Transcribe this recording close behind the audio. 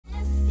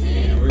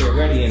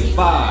ready in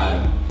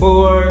 5,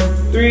 4,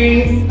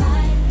 3.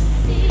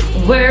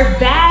 We're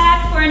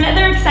back for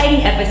another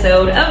exciting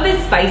episode of The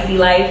Spicy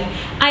Life.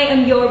 I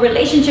am your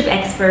relationship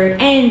expert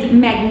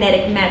and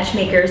magnetic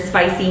matchmaker,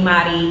 Spicy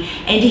Mari.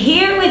 And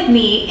here with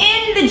me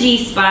in the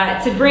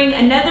G-spot to bring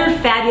another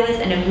fabulous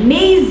and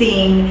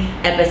amazing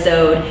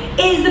episode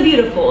is the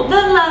beautiful, the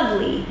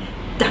lovely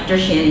Dr.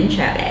 Shannon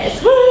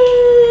Chavez. Woo!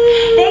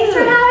 Thanks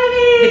for having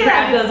me. The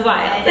crowd goes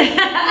wild.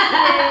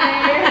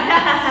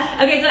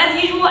 Okay, so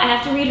as usual, I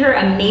have to read her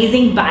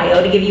amazing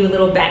bio to give you a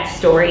little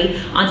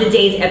backstory on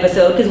today's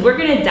episode, because we're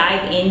gonna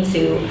dive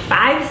into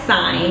 5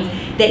 signs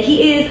that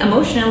he is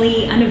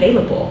emotionally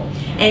unavailable.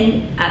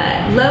 And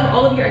love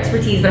all of your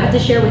expertise, but I have to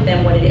share with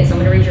them what it is. So I'm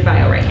gonna read your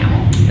bio right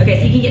now. Okay,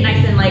 so you can get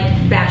nice and like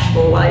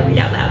bashful while I read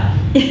out loud.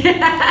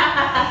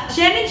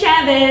 Shannon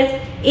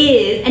Chavez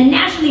is a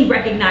nationally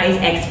recognized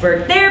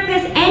expert,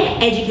 therapist,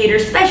 and educator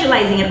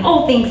specializing in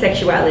all things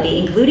sexuality,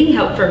 including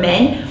help for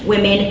men,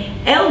 women,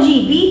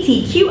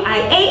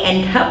 LGBTQIA,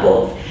 and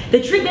couples,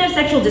 the treatment of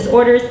sexual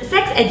disorders,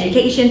 sex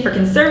education for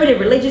conservative,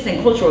 religious,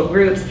 and cultural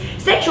groups,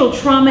 sexual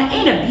trauma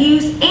and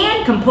abuse,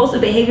 and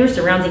compulsive behavior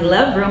surrounding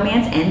love,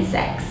 romance, and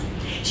sex.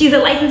 She's a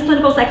licensed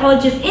clinical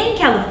psychologist in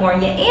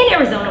California and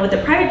Arizona with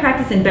a private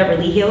practice in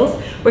Beverly Hills,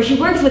 where she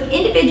works with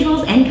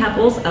individuals and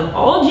couples of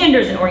all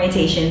genders and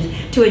orientations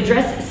to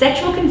address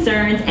sexual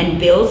concerns and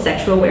build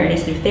sexual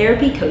awareness through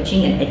therapy,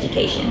 coaching, and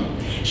education.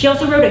 She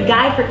also wrote a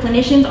guide for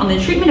clinicians on the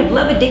treatment of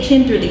love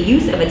addiction through the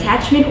use of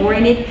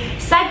attachment-oriented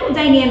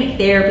psychodynamic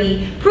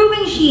therapy,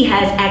 proving she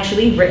has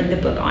actually written the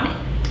book on it.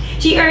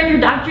 She earned her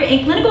doctorate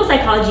in clinical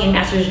psychology and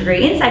master's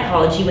degree in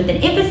psychology with an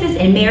emphasis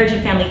in marriage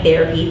and family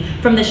therapy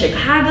from the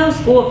Chicago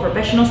School of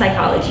Professional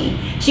Psychology.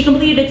 She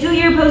completed a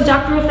 2-year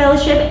postdoctoral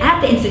fellowship at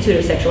the Institute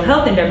of Sexual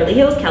Health in Beverly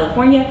Hills,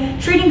 California,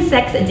 treating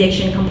sex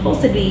addiction,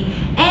 compulsivity,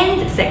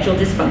 and sexual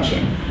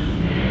dysfunction.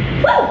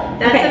 Woo!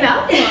 That's a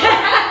mouthful.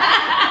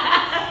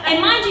 And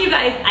mind you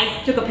guys,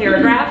 I took a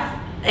paragraph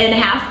and a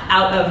half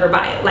out of her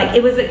bio. Like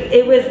it was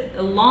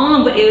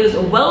long, but it was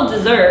well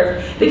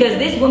deserved, because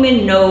this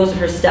woman knows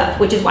her stuff,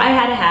 which is why I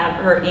had to have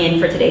her in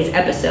for today's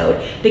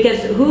episode, because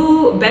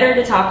who better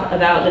to talk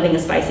about living a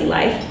spicy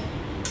life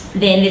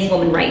than this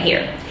woman right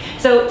here.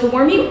 So to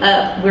warm you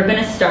up, we're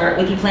gonna start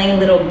with you playing a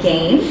little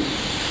game.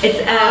 It's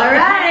all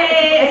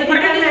right. It's a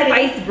part of the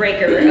spice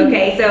breaker.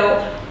 Okay, so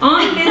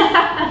on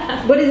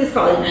this, what is this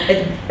called?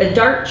 A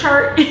dart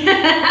chart.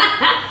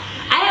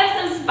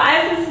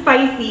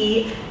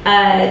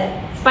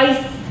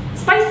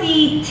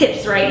 Spicy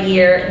tips right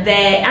here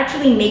that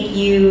actually make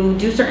you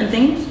do certain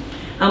things.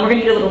 We're gonna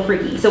get a little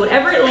freaky. So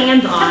whatever it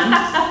lands on,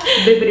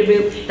 boop, boop,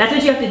 boop, that's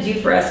what you have to do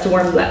for us to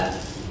warm you up.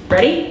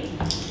 Ready?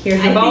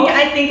 Here's your ball.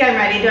 I think I'm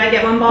ready. Do I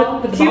get one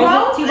ball? Put the 2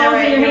 balls, balls? 2 balls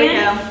in your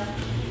hand.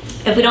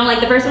 If we don't like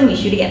the first one, we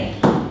shoot again.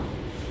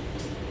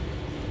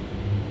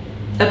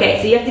 Okay,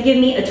 so you have to give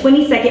me a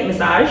 20-second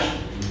massage.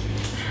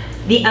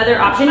 The other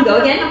option, go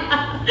again.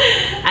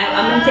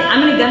 I'm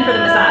gonna gun for the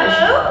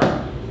massage.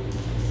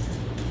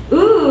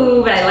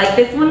 Ooh, but I like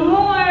this one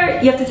more.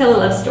 You have to tell a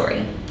love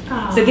story.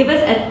 Oh. So give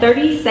us a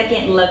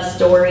 30-second love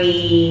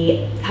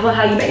story. How about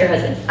how you met your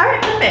husband? All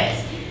right,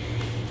 perfect.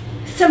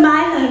 So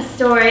my love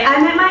story,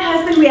 I met my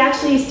husband, we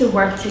actually used to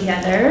work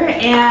together,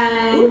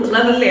 and ooh,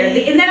 love affair.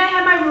 And then I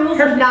had my rules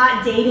of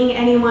not dating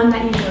anyone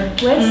that you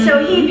worked with.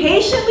 So he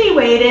patiently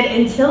waited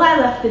until I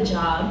left the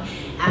job,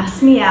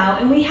 asked me out,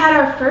 and we had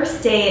our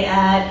first date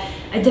at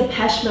a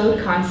Depeche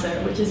Mode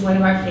concert, which is one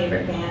of our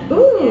favorite bands.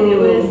 Ooh.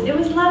 And it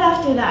was love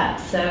after that.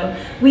 So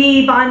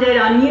we bonded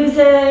on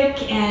music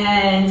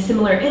and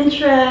similar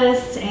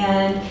interests,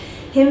 and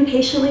him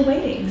patiently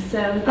waiting.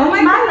 So that's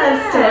my love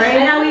story.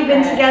 And now we've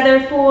been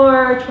together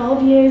for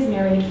 12 years,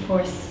 married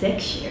for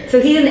 6 years. So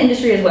he's in the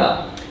industry as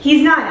well?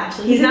 He's not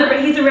actually. He's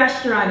a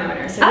restaurant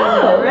owner, so he's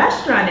in the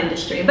restaurant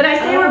industry. But I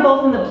say we're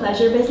both in the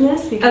pleasure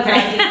business, because I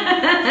do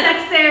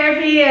sex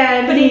therapy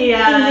and putting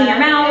things in your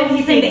mouth. And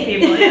he feeds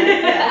people.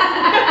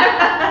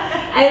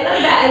 I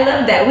love that. I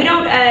love that. We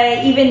don't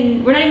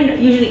we're not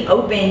even usually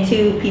open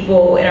to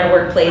people in our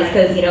workplace,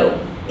 because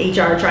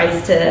HR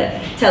tries to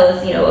tell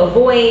us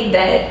avoid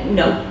that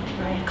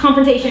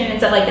confrontation and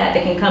stuff like that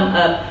can come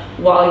up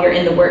while you're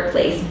in the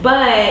workplace.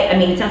 But I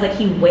mean, it sounds like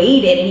he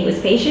waited and he was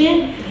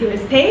patient. He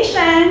was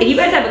patient. If you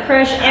guys have a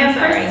crush, and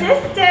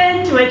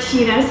persistent, which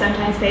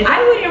sometimes pays.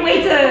 I wouldn't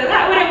wait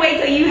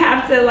till you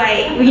have to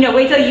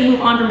wait till you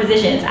move on from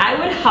positions. I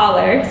would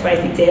holler,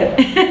 spicy tip.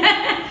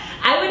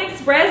 I would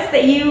express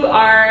that you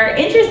are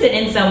interested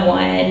in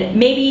someone,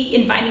 maybe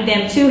inviting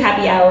them to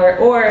happy hour,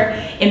 or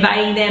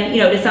inviting them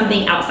to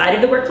something outside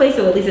of the workplace,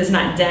 so at least it's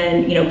not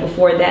done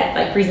before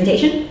that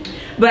presentation.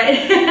 But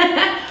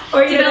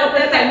or develop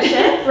a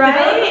friendship,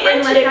 right?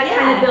 And let it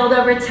kind of build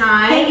over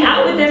time. Hang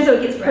out with them so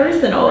it gets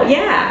personal. Right.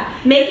 Yeah.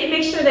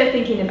 Make sure they're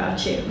thinking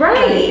about you.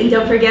 Right. And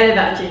don't forget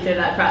about you through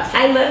that process.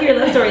 I love your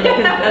love story though,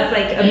 because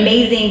that's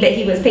amazing that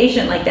he was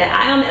patient like that.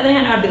 I, on the other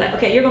hand, I would be like,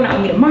 okay, you're going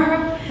out with me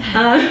tomorrow.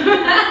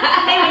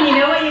 Hey, when you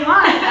know what you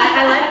want.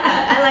 I like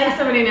that. I like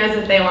someone who knows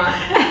what they want.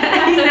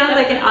 He sounds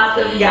like an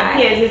awesome guy.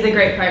 He is. He's a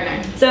great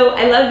partner. So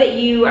I love that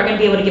you are going to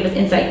be able to give us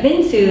insight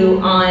into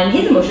on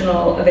his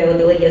emotional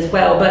availability as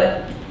well.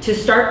 But to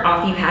start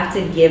off, you have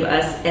to give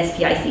us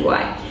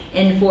SPICY.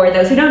 And for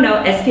those who don't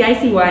know,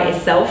 SPICY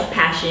is self,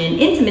 passion,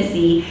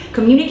 intimacy,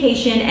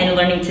 communication, and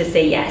learning to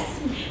say yes.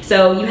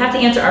 So you have to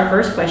answer our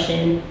first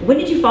question. When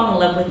did you fall in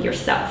love with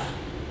yourself?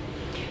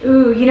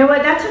 Ooh, you know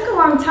what? That took a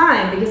long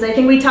time because I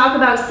think we talk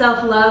about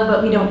self-love,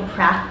 but we don't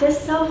practice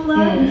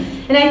self-love.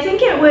 And I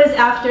think it was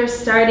after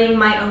starting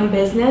my own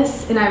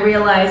business and I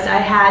realized I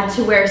had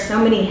to wear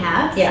so many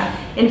hats. Yeah.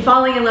 And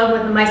falling in love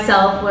with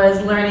myself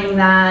was learning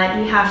that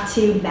you have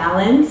to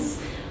balance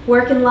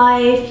work and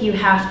life, you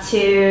have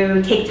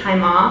to take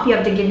time off, you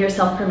have to give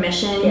yourself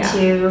permission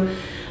to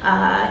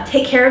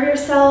take care of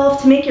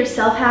yourself, to make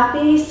yourself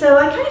happy. So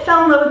I kind of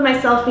fell in love with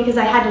myself because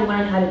I had to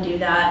learn how to do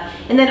that.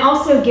 And then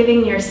also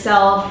giving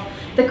yourself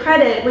the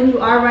credit when you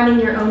are running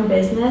your own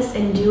business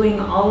and doing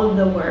all of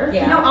the work.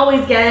 You don't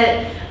always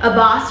get a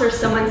boss or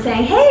someone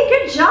saying, hey,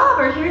 good job,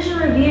 or here's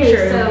your review.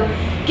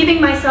 So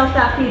giving myself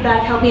that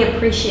feedback helped me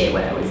appreciate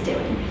what I was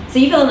doing. So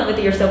you fell in love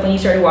with yourself when you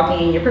started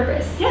walking in your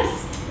purpose?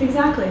 Yes.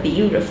 Exactly.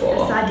 Beautiful.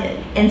 Yes, I did.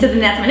 And so then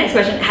that's my next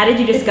question. How did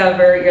you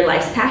discover your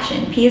life's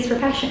passion? P is for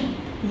passion.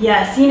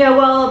 Yes, you know,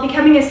 well,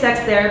 becoming a sex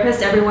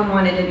therapist, everyone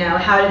wanted to know,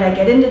 how did I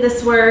get into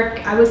this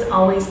work? I was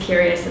always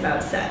curious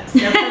about sex. So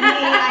for me,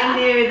 I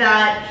knew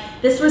that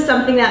this was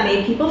something that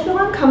made people feel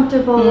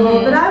uncomfortable,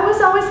 but I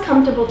was always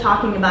comfortable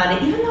talking about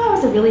it, even though I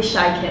was a really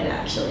shy kid,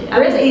 actually. I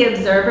was the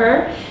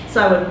observer,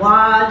 so I would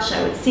watch,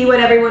 I would see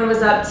what everyone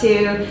was up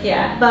to,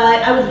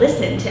 but I would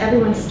listen to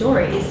everyone's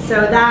stories.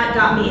 So that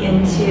got me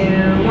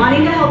into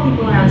wanting to help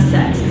people around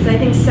sex, because I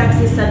think sex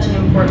is such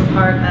an important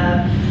part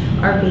of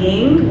our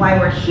being, why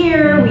we're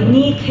here. We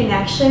need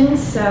connections,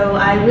 so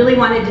I really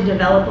wanted to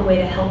develop a way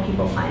to help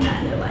people find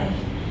that in their life.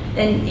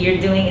 And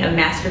you're doing a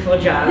masterful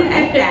job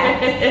at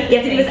that. You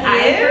have to give us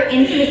I for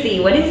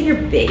intimacy. What is your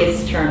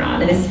biggest turn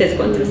on? And this is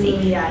physical intimacy.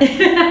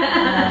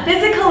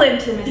 Physical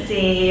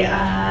intimacy,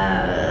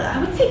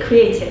 I would say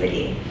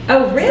creativity.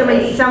 Oh, really? So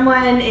when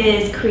someone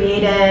is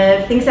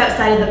creative, thinks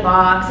outside of the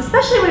box,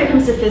 especially when it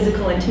comes to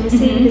physical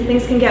intimacy, because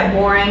things can get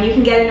boring, you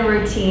can get in a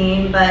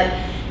routine, but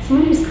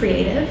someone who's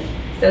creative.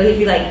 So if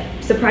he like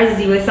surprises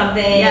you with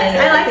something. Yes,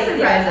 I like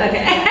surprises.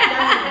 Okay.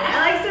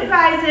 I like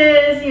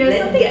surprises, you know,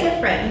 something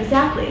different.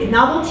 Exactly.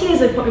 Novelty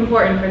is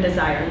important for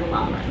desire in the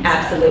long run.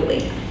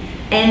 Absolutely.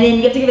 And then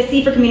you have to give a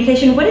C for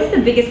communication. What is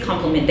the biggest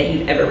compliment that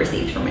you've ever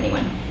received from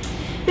anyone?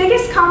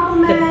 Biggest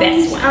compliment? The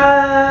best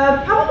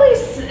one.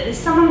 Probably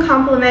someone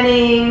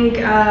complimenting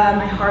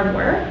my hard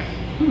work.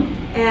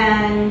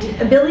 And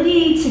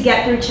ability to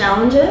get through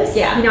challenges.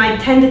 You know, I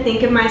tend to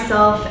think of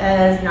myself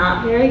as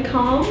not very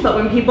calm, but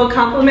when people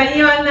compliment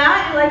you on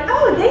that, you're like,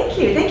 oh, thank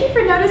you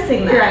for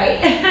noticing that.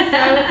 Right. So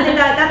I would say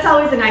that's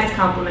always a nice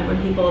compliment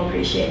when people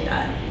appreciate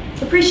that.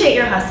 Appreciate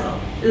your hustle.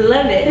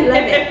 Love it,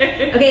 love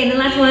it. Okay, and the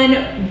last one,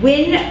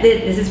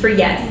 this is for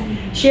yes.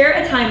 Share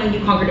a time when you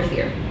conquered a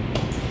fear.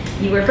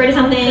 You were afraid of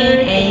something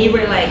and you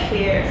were like,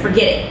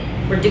 forget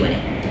it, we're doing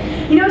it.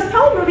 You know, it was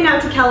probably moving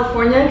out to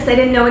California because I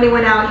didn't know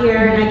anyone out here,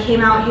 and I came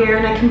out here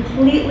and I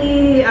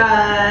completely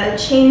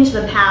changed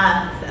the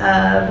path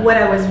of what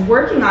I was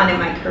working on in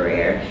my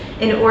career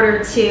in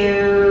order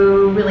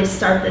to really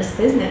start this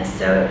business.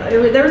 So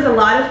there was a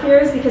lot of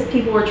fears because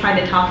people were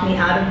trying to talk me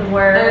out of the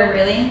work. Oh,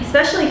 really?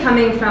 Especially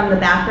coming from the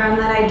background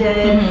that I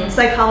did.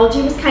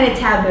 Psychology was kind of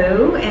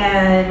taboo,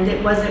 and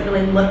it wasn't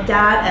really looked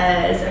at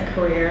as a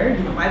career.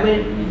 You know, why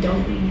would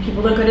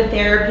people don't go to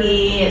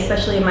therapy,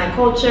 especially in my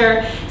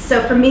culture.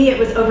 So for me, it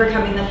was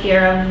overcoming the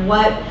fear of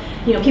what,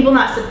 you know, people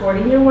not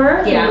supporting your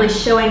work and really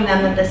showing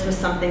them that this was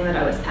something that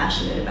I was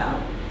passionate about.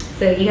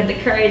 So you had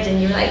the courage and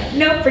you were like,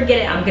 nope, forget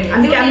it, I'm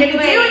gonna do it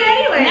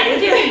anyway.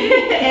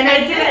 And I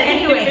did it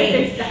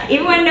anyways. Exactly.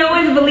 Even when no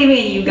one's believing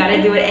in you, you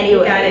gotta do it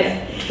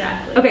anyways.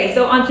 Exactly. Okay,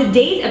 so on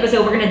today's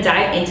episode, we're gonna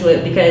dive into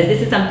it because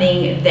this is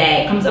something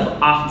that comes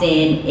up often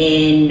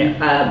in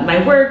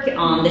my work,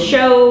 on the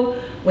show.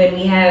 When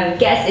we have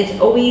guests, it's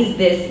always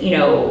this, you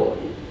know,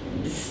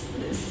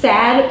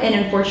 sad and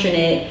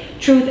unfortunate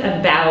truth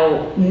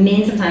about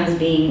men sometimes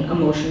being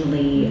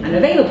emotionally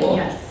unavailable.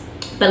 Yes.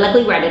 But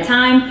luckily we're at a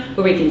time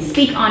where we can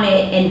speak on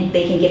it and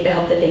they can get the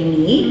help that they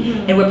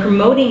need, and we're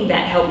promoting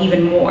that help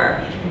even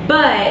more.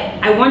 But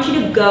I want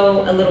you to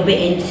go a little bit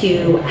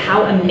into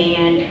how a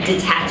man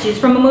detaches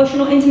from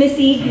emotional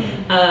intimacy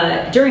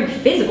during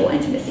physical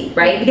intimacy,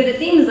 right? Because it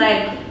seems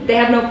like they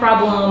have no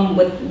problem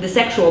with the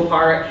sexual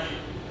part,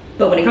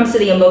 but when it comes to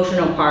the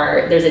emotional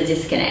part, there's a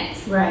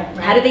disconnect. Right.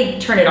 How do they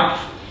turn it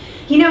off?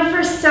 You know,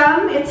 for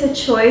some it's a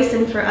choice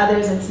and for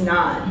others it's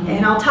not.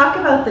 And I'll talk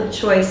about the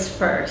choice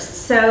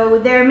first. So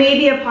there may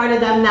be a part of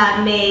them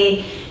that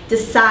may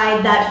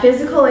decide that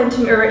physical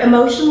or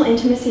emotional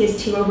intimacy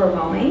is too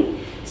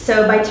overwhelming.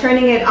 So by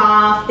turning it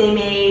off, they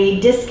may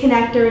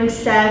disconnect during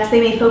sex, they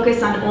may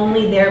focus on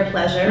only their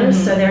pleasures,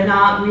 so they're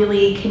not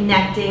really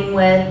connecting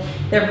with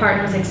their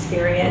partner's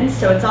experience.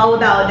 So it's all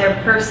about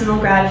their personal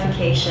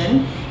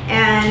gratification.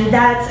 And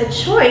that's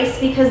a choice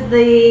because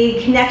the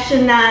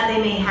connection that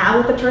they may have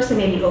with the person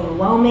may be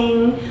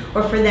overwhelming,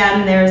 or for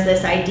them there's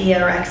this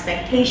idea or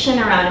expectation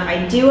around if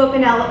I do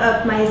open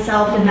up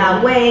myself in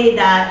that way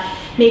that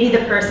maybe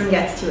the person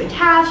gets too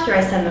attached or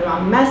I send the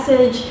wrong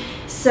message.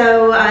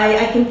 So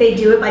I think they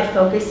do it by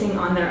focusing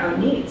on their own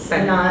needs.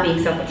 By not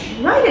being selfish.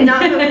 Right, and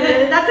not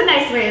that's a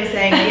nice way of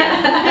saying it,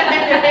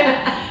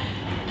 yes.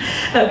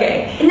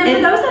 Okay. And then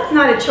for those that's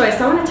not a choice,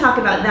 I want to talk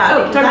about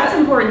that because that's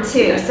important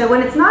too. So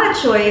when it's not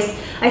a choice,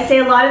 I say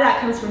a lot of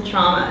that comes from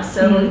trauma.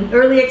 So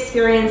early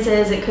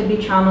experiences, it could be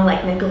trauma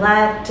like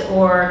neglect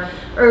or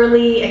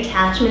early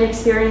attachment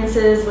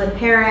experiences with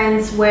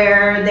parents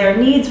where their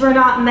needs were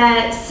not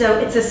met. So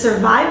it's a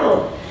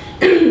survival,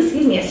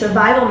 excuse me, a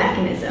survival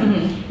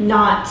mechanism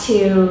not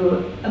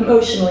to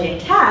emotionally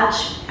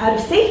attach out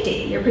of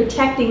safety. You're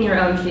protecting your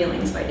own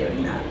feelings by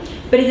doing that.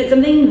 But is it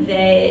something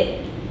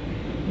that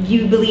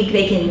you believe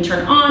they can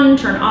turn on,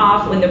 turn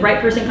off when the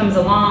right person comes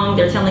along?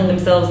 They're telling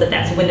themselves that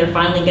that's when they're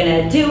finally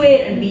gonna do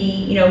it and be,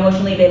 you know,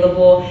 emotionally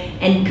available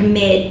and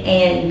commit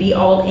and be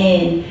all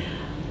in.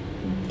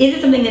 Is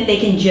it something that they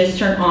can just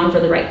turn on for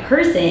the right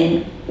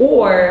person,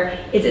 or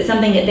is it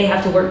something that they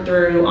have to work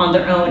through on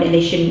their own and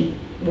they shouldn't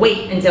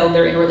wait until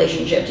they're in a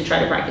relationship to try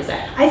to practice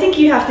that? I think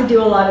you have to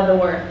do a lot of the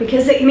work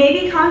because it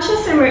may be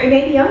conscious or it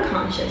may be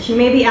unconscious. You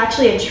may be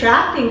actually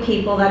attracting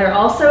people that are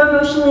also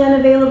emotionally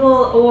unavailable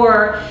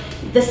or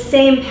the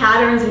same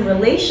patterns in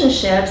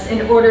relationships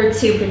in order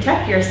to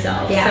protect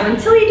yourself. Yeah. So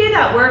until you do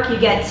that work, you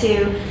get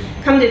to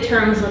come to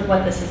terms with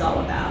what this is all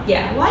about.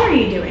 Yeah. Why are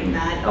you doing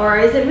that? Or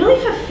is it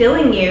really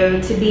fulfilling you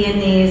to be in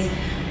these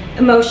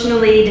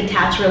emotionally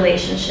detached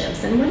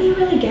relationships? And what are you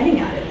really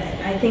getting out of it?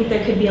 I think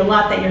there could be a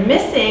lot that you're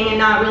missing and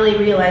not really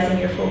realizing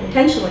your full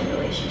potential in a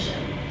relationship.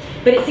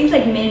 But it seems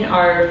like men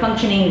are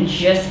functioning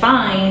just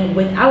fine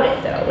without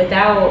it though,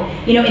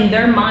 without, you know, in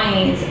their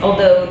minds,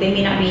 although they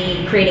may not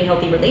be creating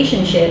healthy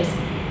relationships,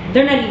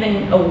 they're not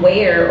even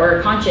aware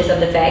or conscious of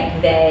the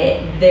fact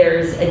that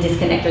there's a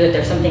disconnect or that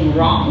there's something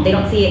wrong. They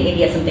don't see it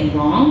maybe as something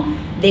wrong.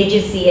 They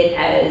just see it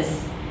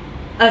as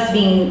us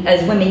being,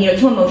 as women, you know,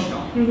 too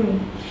emotional.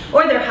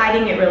 Or they're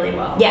hiding it really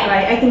well. Yeah.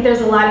 Right? I think there's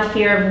a lot of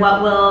fear of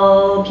what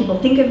will people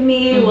think of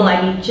me? Will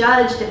I be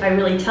judged if I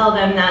really tell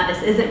them that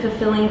this isn't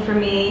fulfilling for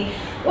me?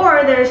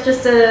 Or there's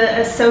just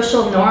a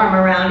social norm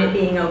around it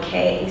being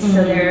okay.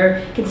 So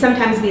there can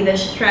sometimes be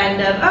this trend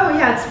of, oh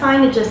yeah, it's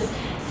fine to just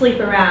sleep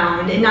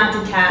around and not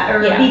detach or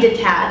be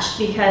detached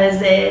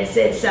because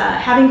it's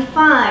having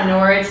fun,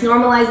 or it's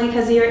normalized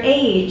because of your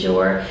age,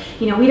 or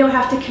you know, we don't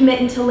have to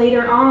commit until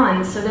later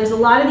on. So there's a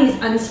lot of these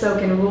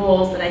unspoken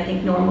rules that I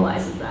think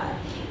normalizes that.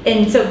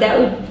 And so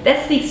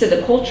that speaks to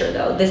the culture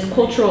though, this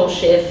cultural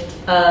shift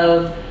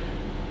of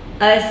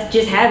us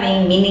just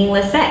having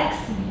meaningless sex,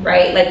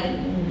 right? Like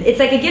it's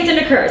like a gift and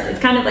a curse. It's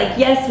kind of like,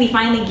 yes, we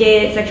finally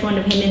get sexual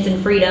independence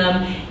and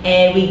freedom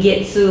and we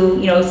get to,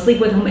 you know, sleep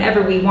with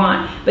whomever we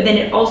want, but then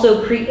it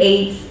also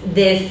creates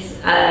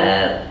this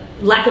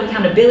lack of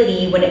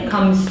accountability when it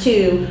comes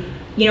to,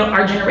 you know,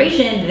 our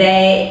generation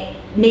that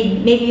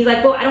maybe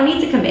like, well, I don't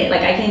need to commit.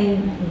 Like I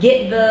can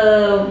get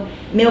the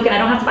milk and I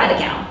don't have to buy the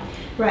cow.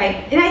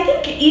 Right, and I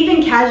think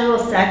even casual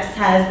sex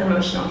has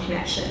emotional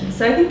connection.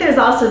 So I think there's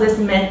also this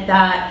myth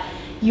that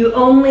you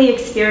only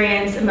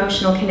experience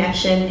emotional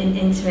connection in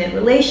intimate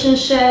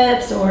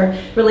relationships or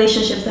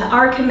relationships that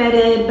are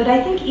committed, but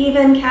I think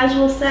even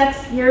casual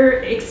sex, you're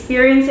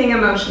experiencing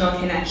emotional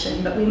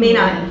connection, but we may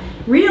not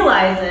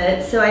realize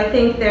it. So I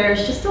think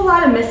there's just a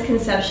lot of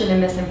misconception and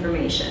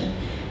misinformation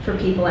for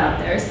people out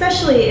there,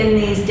 especially in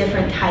these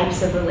different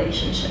types of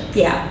relationships.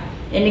 Yeah,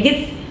 and it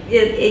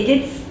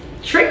gets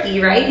tricky,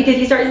 right? Because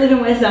you start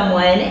living with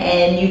someone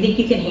and you think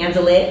you can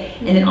handle it,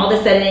 and then all of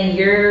a sudden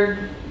you're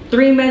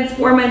 3 months,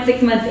 4 months,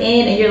 6 months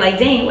in, and you're like,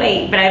 dang,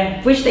 wait, but I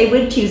wish they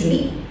would choose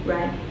me.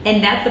 Right.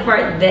 And that's the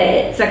part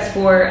that sucks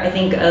for, I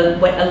think,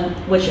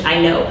 which I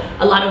know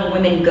a lot of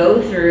women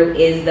go through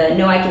is the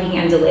no, I can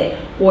handle it,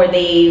 or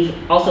they've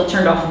also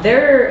turned off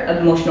their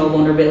emotional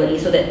vulnerability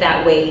so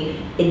that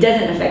way it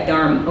doesn't affect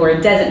them or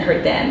it doesn't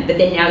hurt them. But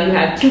then now you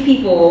have two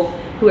people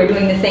who are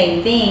doing the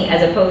same thing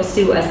as opposed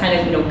to us kind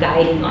of, you know,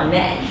 guiding our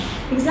men.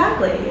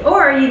 Exactly.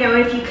 Or, you know,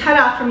 if you cut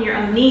off from your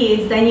own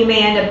needs, then you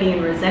may end up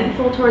being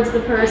resentful towards the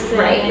person.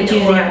 Right, which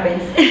usually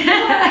happens. Or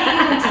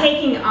even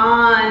taking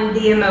on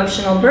the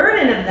emotional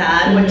burden of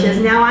that, which is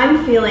now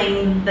I'm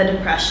feeling the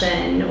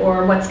depression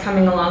or what's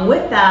coming along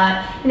with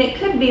that. And it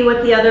could be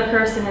what the other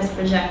person is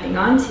projecting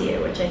onto you,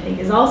 which I think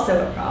is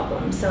also a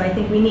problem. So I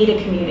think we need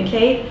to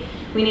communicate.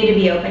 We need to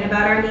be open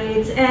about our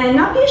needs and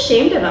not be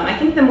ashamed of them. I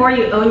think the more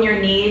you own your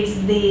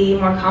needs, the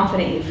more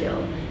confident you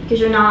feel. Because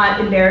you're not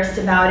embarrassed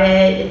about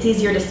it, it's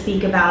easier to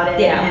speak about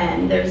it,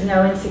 and there's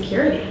no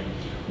insecurity.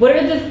 What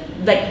are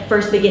the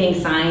first beginning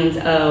signs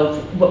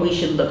of what we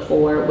should look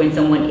for when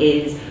someone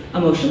is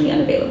emotionally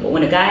unavailable?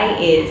 When a guy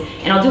is,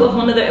 and I'll do a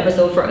whole nother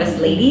episode for us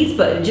ladies,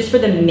 but just for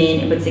the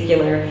men in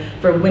particular,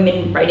 for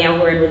women right now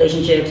who are in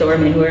relationships or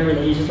men who are in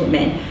relationships with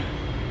men,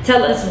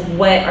 tell us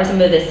what are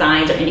some of the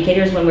signs or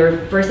indicators when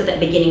we're first at that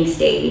beginning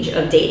stage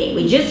of dating.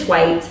 We just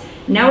swiped,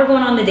 now we're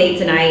going on the date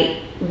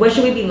tonight. What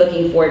should we be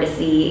looking for to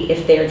see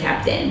if they're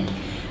tapped in?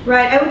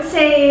 Right, I would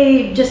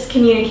say just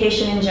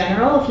communication in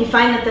general. If you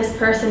find that this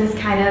person is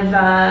kind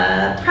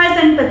of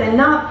present but then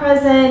not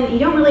present, you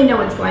don't really know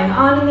what's going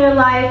on in their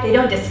life, they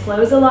don't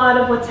disclose a lot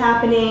of what's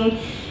happening,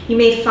 you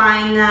may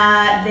find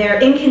that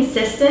they're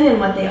inconsistent in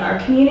what they are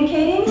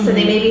communicating. So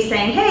they may be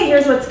saying, hey,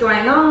 here's what's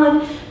going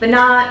on, but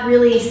not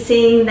really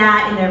seeing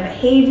that in their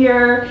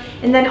behavior.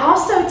 And then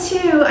also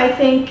too, I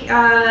think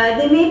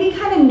they may be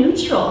kind of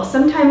neutral.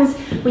 Sometimes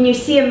when you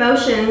see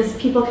emotions,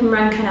 people can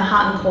run kind of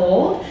hot and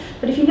cold.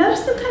 But if you notice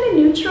them kind of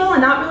neutral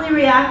and not really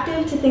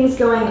reactive to things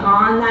going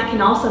on, that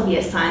can also be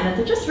a sign that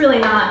they're just really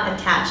not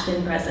attached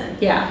and present.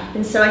 Yeah.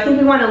 And so I think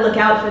we want to look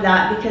out for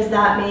that, because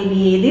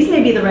these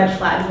may be the red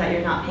flags that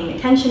you're not paying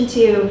attention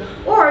to,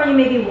 or you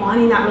may be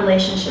wanting that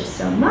relationship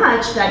so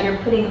much that you're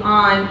putting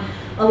on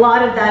a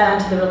lot of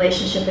that onto the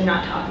relationship and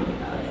not talking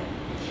about it.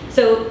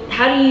 So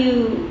how do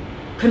you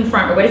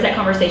confront, or what does that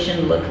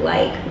conversation look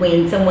like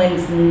when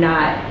someone's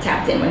not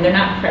tapped in, when they're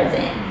not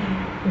present?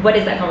 What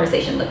does that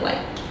conversation look like?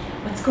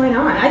 What's going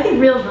on? I think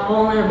real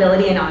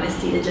vulnerability and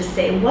honesty to just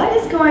say, what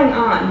is going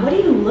on? What are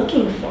you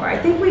looking for? I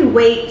think we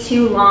wait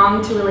too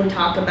long to really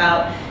talk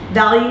about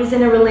values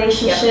in a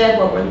relationship,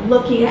 what we're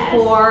looking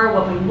for,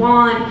 what we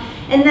want,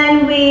 and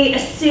then we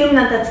assume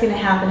that that's going to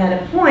happen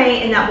at a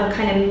point and that we'll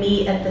kind of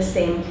meet at the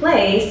same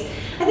place.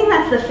 I think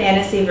that's the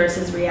fantasy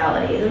versus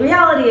reality. The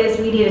reality is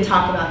we need to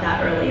talk about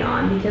that early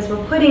on, because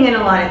we're putting in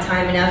a lot of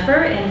time and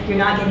effort, and if you're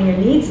not getting your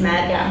needs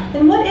met,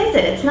 then what is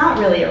it? It's not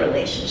really a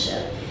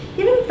relationship.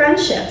 Even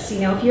friendships,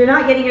 you know, if you're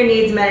not getting your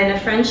needs met in a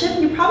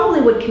friendship, you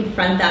probably would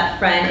confront that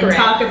friend and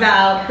talk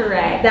about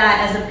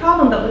that as a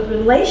problem. But with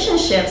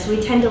relationships, we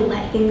tend to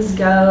let things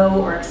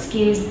go or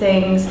excuse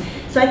things.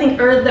 So I think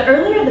the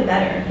earlier the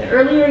better. The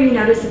earlier you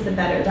notice it, the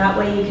better. That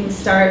way you can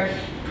start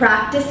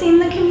practicing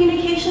the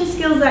communication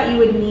skills that you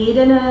would need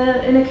in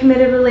a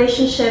committed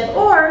relationship,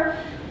 or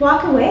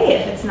walk away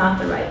if it's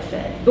not the right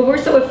fit. But we're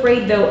so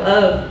afraid though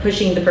of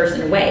pushing the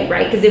person away,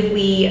 right? Because if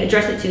we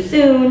address it too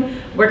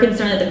soon, we're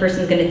concerned that the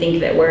person's going to think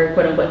that we're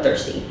quote unquote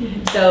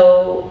thirsty.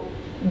 So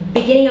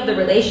beginning of the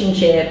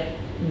relationship,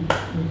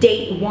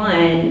 date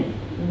one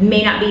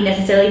may not be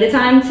necessarily the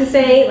time to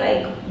say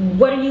like,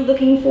 what are you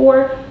looking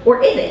for?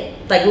 Or is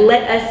it? Like,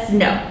 let us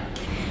know.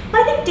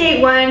 I think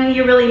date one,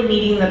 you're really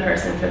meeting the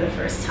person for the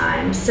first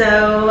time.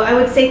 So I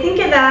would say think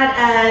of that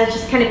as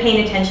just kind of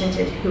paying attention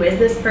to who is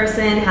this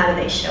person, how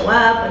do they show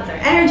up, what's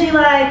their energy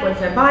like, what's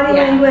their body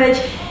language.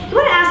 You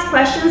want to ask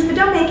questions, but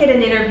don't make it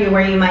an interview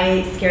where you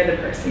might scare the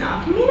person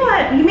off. You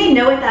may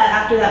know it that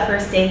after that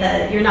first date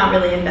that you're not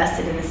really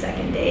invested in the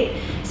second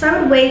date. So I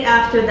would wait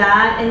after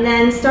that and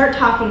then start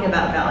talking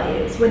about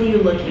values. What are you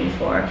looking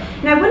for?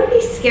 And I wouldn't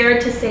be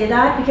scared to say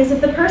that, because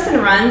if the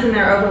person runs and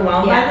they're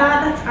overwhelmed by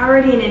that, that's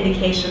already an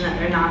indication that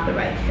they're not the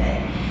right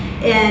fit.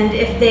 And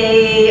if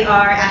they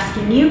are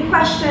asking you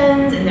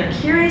questions and they're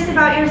curious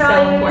about your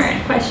values. So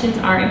important. Questions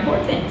are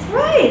important.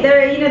 Right.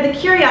 They're, the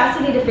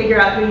curiosity to figure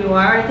out who you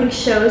are, I think,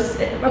 shows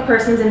a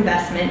person's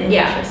investment and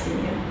interest in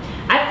you.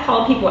 I've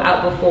called people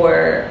out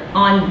before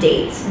on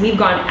dates. We've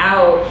gone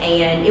out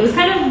and it was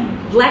kind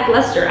of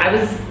lackluster. I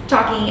was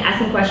talking,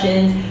 asking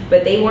questions,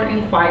 but they weren't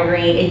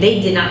inquiring and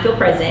they did not feel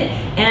present.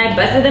 And I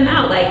busted them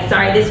out like,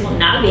 sorry, this will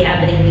not be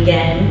happening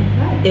again.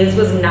 Right. This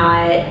was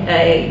not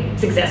a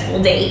successful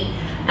date.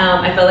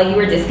 I felt like you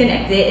were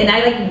disconnected, and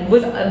I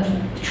was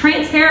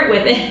transparent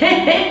with it.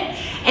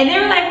 And they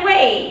were like,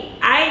 wait,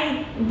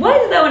 I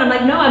was though. And I'm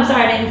like, no, I'm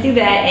sorry, I didn't see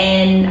that.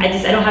 And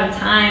I don't have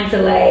time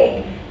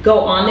to go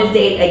on this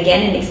date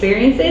again and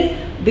experience this,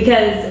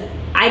 because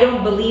I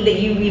don't believe that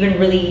you even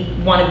really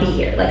want to be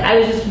here. I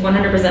was just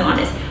 100%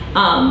 honest.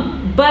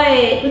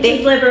 But which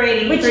is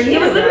liberating for you.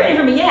 It was liberating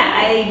for me, yeah.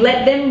 I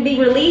let them be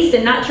released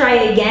and not try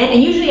again.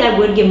 And usually I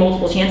would give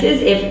multiple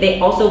chances if they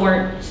also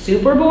weren't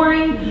super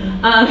boring.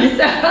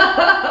 So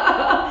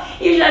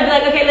usually I'd be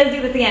like, okay, let's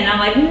do this again. And I'm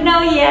like,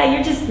 no, yeah,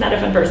 you're just not a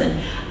fun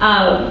person.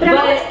 But I'm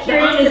always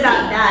curious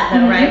about that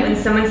though, right? When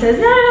someone says,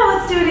 no,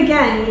 let's do it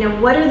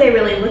again. What are they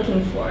really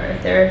looking for?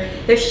 If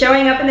they're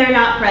showing up and they're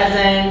not present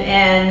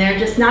and they're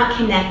just not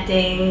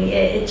connecting,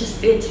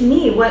 to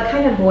me, what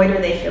kind of void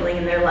are they feeling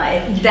in their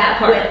life? That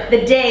part. With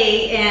the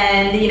date,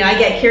 and I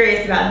get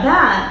curious about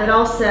that, but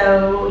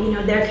also,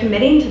 they're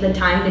committing to the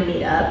time to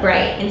meet up,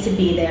 right, and to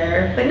be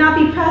there, but not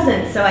be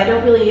present. So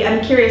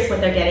I'm curious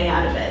what they're getting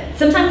out of it.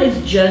 Sometimes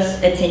it's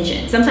just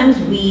attention. Sometimes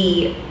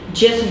we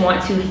just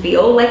want to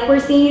feel like we're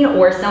seen,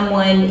 or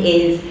someone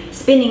is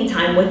spending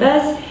time with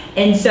us,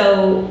 and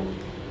so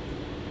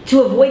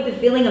to avoid the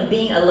feeling of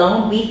being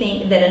alone, we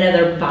think that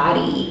another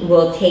body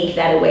will take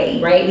that away,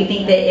 right? We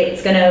think that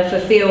it's gonna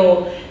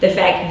fulfill the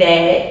fact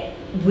that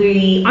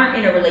we aren't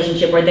in a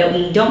relationship, or that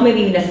we don't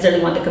maybe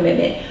necessarily want the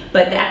commitment,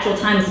 but the actual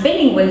time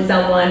spending with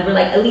someone, we're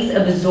at least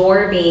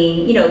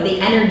absorbing, the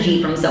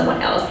energy from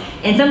someone else.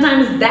 And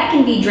sometimes that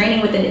can be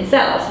draining within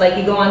itself.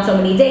 You go on so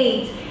many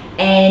dates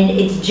and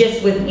it's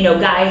just with,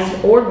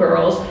 guys or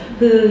girls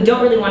who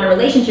don't really want a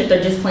relationship,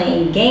 they're just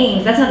playing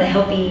games, that's not a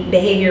healthy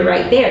behavior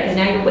right there, because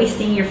now you're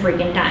wasting your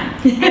freaking time.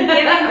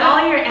 Giving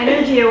all your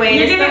energy away.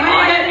 You're giving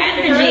all your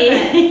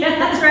energy.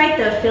 That's right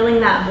though, filling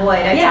that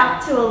void. I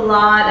talk to a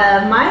lot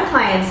of my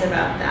clients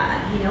about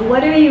that. You know,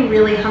 what are you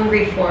really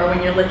hungry for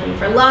when you're looking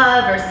for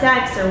love or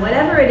sex or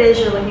whatever it is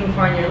you're looking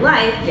for in your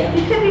life?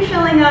 You could be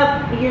filling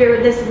up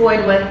this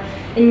void with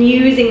and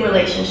using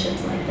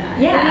relationships like that.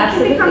 Yeah, and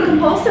absolutely. It can become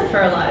compulsive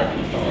for a lot of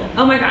people.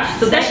 Oh my gosh.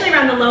 So especially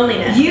around the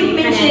loneliness. You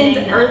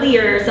mentioned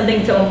earlier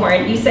something so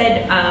important. You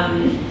said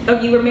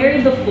you were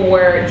married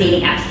before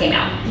dating apps came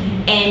out.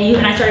 And you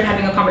and I started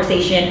having a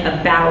conversation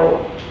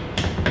about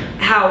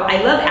how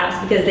I love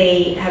apps because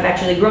they have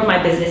actually grown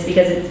my business,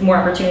 because it's more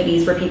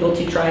opportunities for people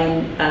to try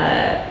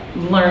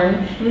and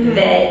learn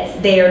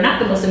that they are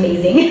not the most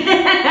amazing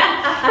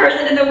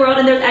person in the world,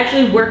 and there's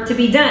actually work to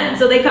be done.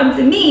 So they come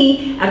to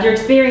me after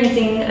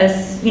experiencing a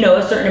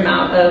certain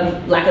amount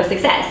of lack of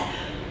success.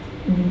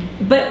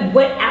 But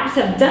what apps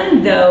have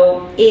done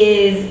though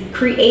is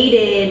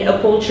created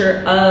a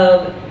culture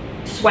of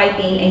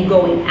swiping and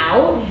going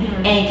out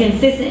and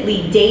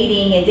consistently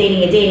dating and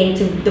dating and dating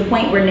to the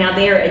point where now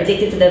they're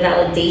addicted to the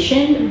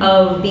validation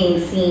of being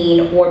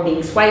seen or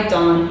being swiped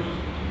on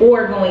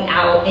or going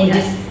out and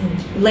just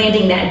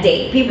landing that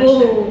date. People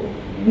who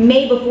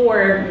may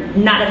before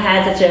not have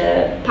had such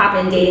a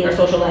pop-in dating or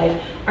social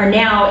life are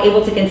now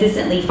able to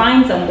consistently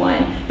find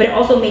someone, but it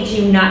also makes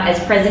you not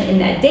as present in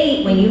that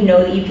date when you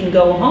know that you can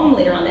go home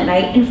later on that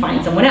night and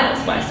find someone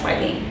else by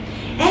swiping.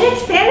 And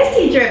it's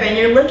fantasy driven.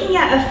 You're looking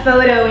at a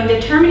photo and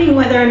determining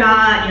whether or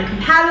not you're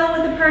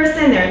compatible with the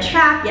person, they're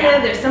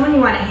attractive, there's someone you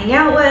want to hang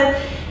out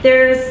with.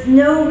 There's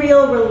no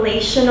real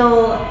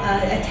relational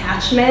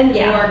attachment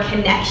or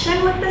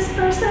connection with this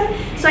person.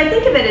 So I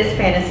think of it as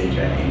fantasy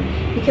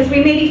driven, because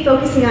we may be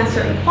focusing on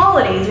certain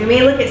qualities. We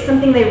may look at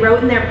something they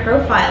wrote in their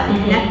profile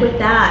and connect with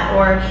that,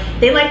 or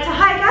they like to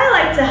hike, I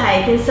like to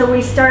hike. And so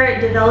we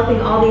start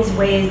developing all these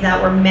ways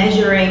that we're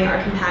measuring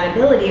our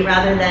compatibility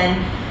rather than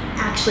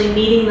actually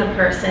meeting the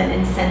person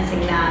and sensing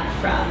that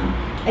from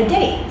a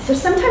date. So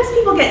sometimes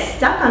people get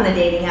stuck on the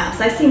dating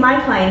apps. I see my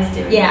clients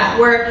doing that.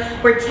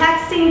 We're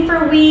texting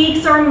for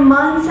weeks or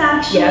months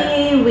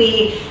actually.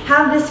 We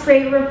have this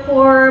great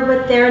rapport,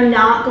 but they're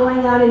not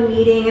going out and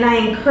meeting, and I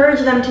encourage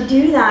them to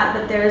do that,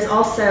 but there's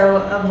also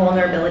a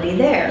vulnerability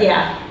there.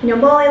 You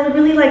know, well, I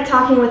really like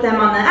talking with them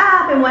on the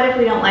app, and what if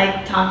we don't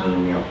like talking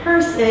in real life?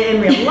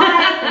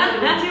 What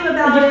do we do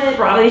about it? You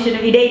probably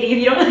shouldn't be dating if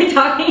you don't like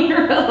talking in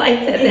real life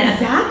to them.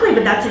 Exactly,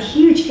 but that's a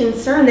huge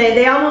concern.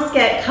 They almost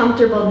get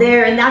comfortable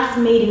there, and that's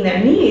meeting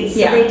their needs,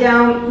 so they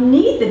don't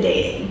need the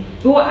dating.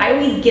 Well, I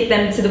always get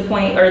them to the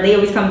point, or they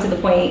always come to the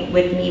point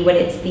with me when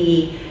it's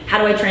the, how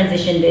do I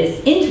transition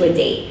this into a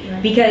date?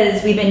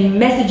 Because we've been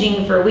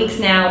messaging for weeks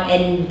now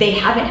and they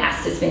haven't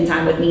asked to spend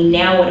time with me.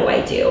 Now what do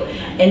I do?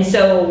 And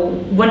so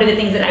one of the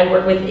things that I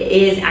work with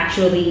is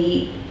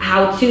actually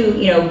how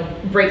to,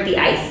 break the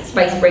ice,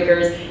 spice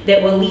breakers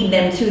that will lead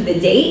them to the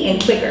date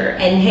and quicker.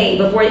 And hey,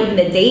 before even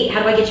the date,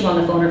 how do I get you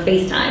on the phone or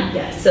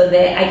FaceTime? So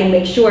that I can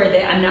make sure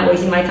that I'm not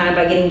wasting my time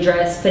by getting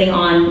dressed, putting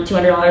on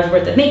 $200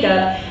 worth of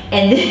makeup,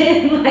 and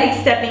then like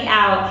stepping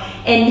out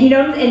and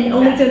and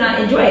only to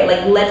not enjoy it.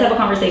 Like, let's have a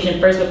conversation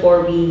first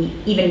before we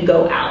even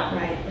go out.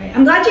 Right.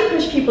 I'm glad you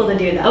push people to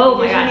do that. Oh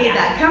my God, you need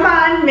that. Come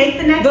on, make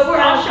the next But we're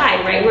step. all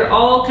shy, right? We're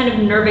all kind of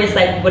nervous,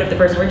 like, what if the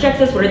person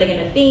rejects us? What are they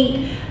gonna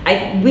think?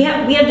 We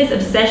have this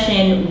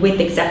obsession with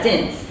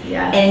acceptance.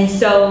 And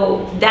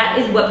so that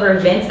is what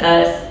prevents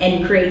us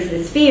and creates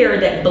this fear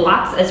that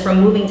blocks us from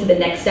moving to the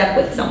next step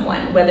with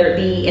someone, whether it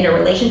be in a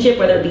relationship,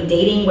 whether it be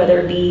dating, whether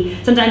it be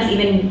sometimes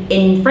even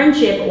in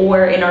friendship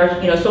or in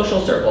our social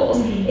circles.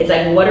 It's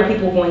like, what are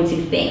people going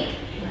to think?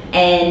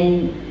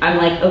 And I'm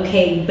like,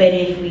 okay, but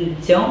if we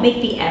don't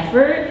make the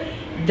effort,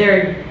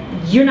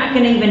 you're not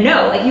gonna even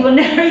know. Like, you will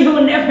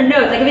never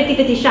know. It's like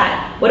a 50-50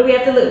 shot. What do we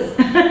have to lose?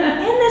 And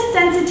the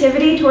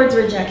sensitivity towards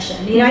rejection.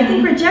 I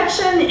think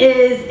rejection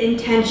is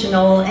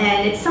intentional,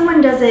 and it's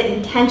someone does it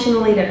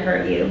intentionally to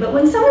hurt you. But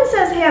when someone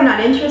says, hey, I'm not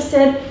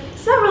interested,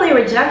 it's not really a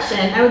rejection.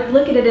 I would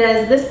look at it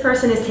as, this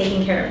person is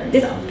taking care of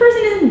themselves. This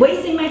person isn't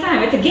wasting my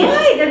time. It's a gift.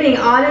 Right, they're being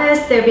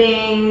honest, they're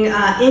being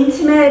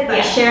intimate by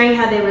sharing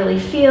how they really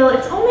feel.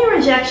 It's only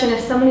rejection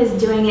if someone is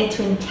doing it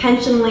to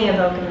intentionally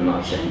evoke an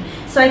emotion.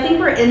 So I think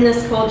we're in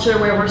this culture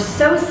where we're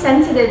so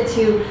sensitive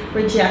to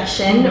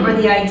rejection or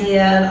the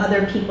idea of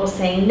other people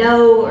saying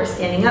no or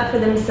standing up for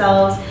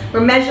themselves. We're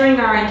measuring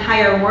our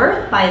entire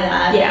worth by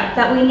that,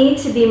 that we need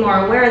to be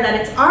more aware that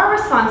it's our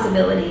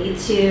responsibility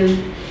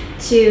to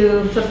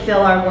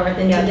fulfill our worth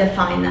and to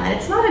define that.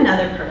 It's not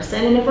another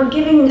person, and if we're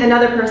giving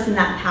another person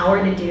that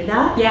power to do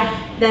that,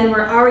 then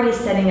we're already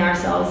setting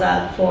ourselves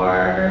up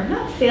for,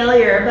 not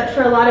failure, but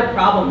for a lot of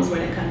problems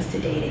when it comes to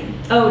dating.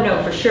 Oh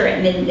no, for sure.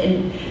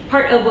 And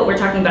part of what we're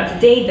talking about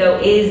today though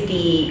is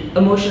the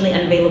emotionally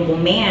unavailable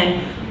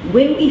man.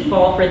 When we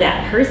fall for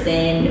that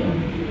person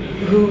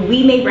who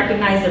we may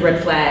recognize the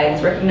red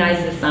flags,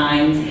 recognize the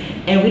signs,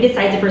 and we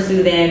decide to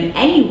pursue them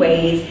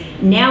anyways,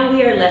 now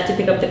we are left to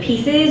pick up the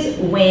pieces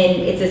when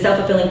it's a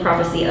self-fulfilling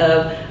prophecy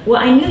of,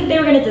 well, I knew they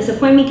were going to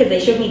disappoint me because they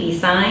showed me these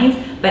signs,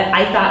 but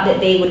I thought that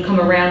they would come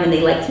around when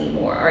they liked me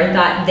more, or I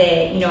thought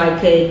that, you know, I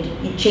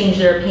could change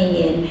their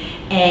opinion,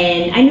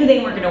 and I knew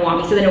they weren't going to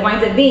want me. So then it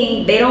winds up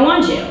being they don't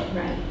want you.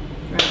 Right.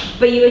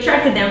 But you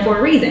attracted them for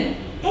a reason.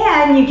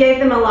 And you gave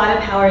them a lot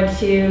of power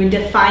to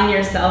define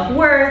your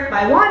self-worth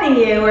by wanting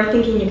you or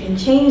thinking you can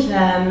change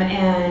them,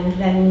 and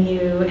then you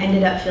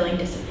ended up feeling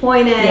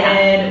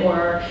disappointed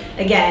or,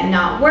 again,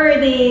 not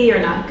worthy or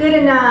not good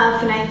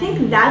enough. And I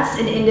think that's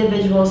an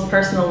individual's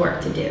personal work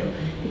to do.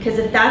 Because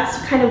if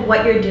that's kind of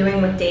what you're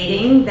doing with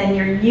dating, then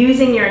you're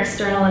using your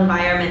external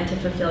environment to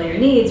fulfill your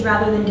needs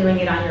rather than doing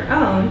it on your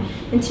own.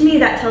 And to me,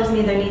 that tells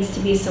me there needs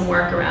to be some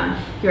work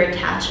around your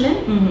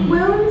attachment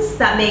wounds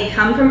that may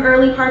come from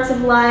early parts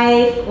of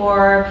life,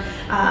 or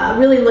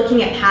really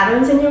looking at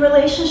patterns in your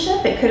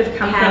relationship. It could have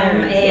come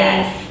from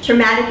a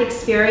traumatic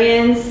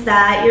experience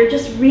that you're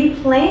just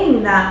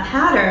replaying that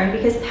pattern,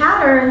 because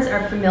patterns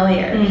are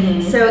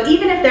familiar. So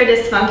even if they're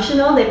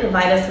dysfunctional, they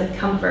provide us with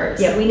comfort.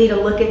 So we need to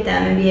look at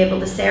them and be able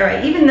to say, all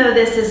right, even though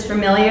this is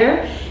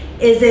familiar,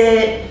 is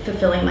it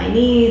fulfilling my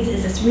needs?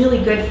 Is this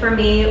really good for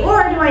me?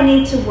 Or do I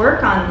need to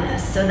work on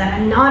this so that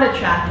I'm not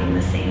attracting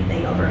the same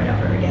thing over and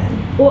over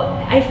again? Well,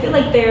 I feel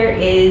like there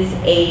is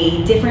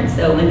a difference,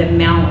 though, in the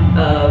amount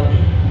of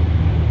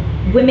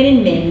women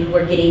and men who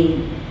are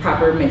getting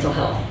proper mental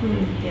health.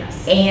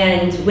 Yes.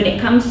 And when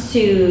it comes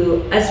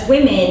to us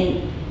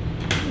women,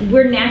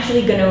 we're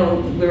naturally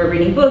we're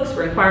reading books,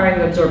 we're inquiring,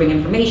 we're absorbing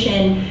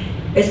information.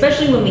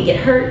 Especially when we get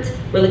hurt,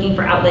 we're looking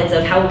for outlets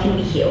of how can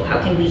we heal?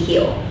 How can we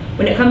heal?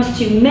 When it comes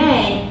to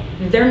men,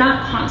 they're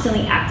not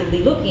constantly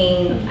actively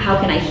looking, how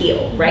can I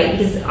heal, right?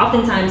 Because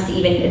oftentimes to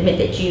even admit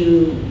that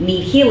you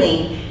need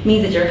healing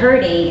means that you're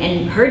hurting,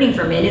 and hurting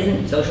for men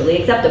isn't socially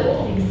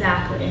acceptable.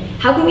 Exactly.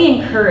 How can we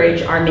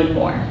encourage our men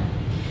more?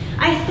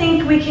 I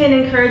think we can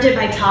encourage it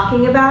by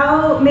talking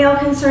about male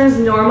concerns,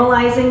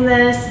 normalizing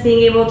this,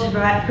 being able to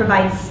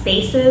provide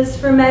spaces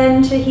for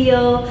men to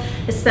heal,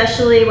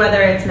 especially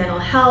whether it's mental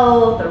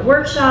health or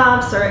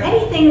workshops or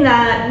anything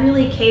that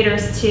really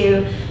caters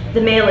to the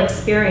male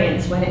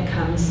experience when it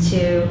comes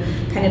to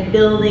kind of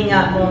building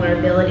up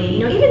vulnerability.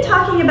 You know, even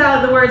talking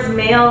about the words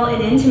male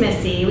and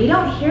intimacy, we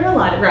don't hear a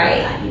lot about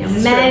that. You know,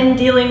 men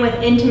dealing with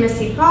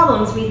intimacy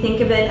problems, we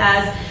think of it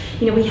as,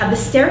 you know, we have the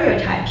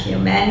stereotypes. You know,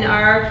 men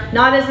are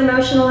not as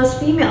emotional as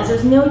females.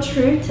 There's no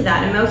truth to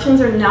that. Emotions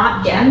are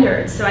not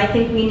gendered. So I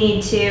think we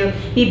need to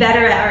be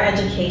better at our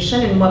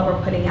education and what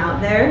we're putting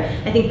out there.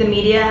 I think the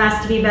media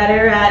has to be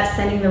better at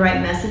sending the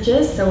right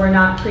messages, so we're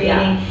not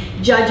creating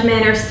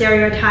judgment or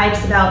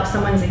stereotypes about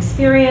someone's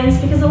experience,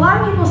 because a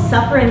lot of people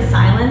suffer in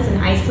silence and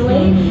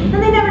isolate, and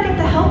they never get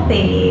the help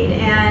they need.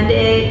 And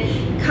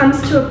it comes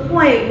to a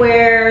point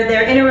where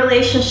they're in a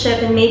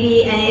relationship, and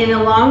maybe in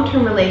a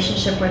long-term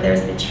relationship where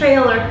there's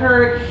betrayal or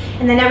hurt,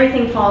 and then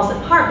everything falls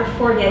apart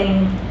before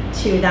getting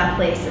to that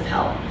place of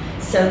help.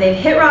 So they've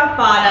hit rock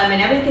bottom and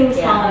everything's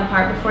fallen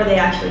apart before they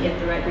actually get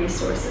the right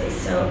resources.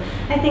 So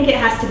I think it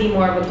has to be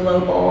more of a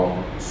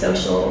global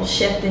social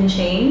shift and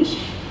change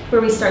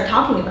where we start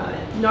talking about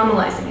it,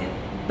 normalizing it.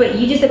 But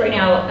you just said right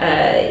now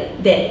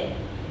that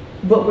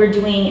what we're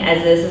doing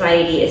as a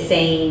society is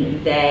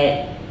saying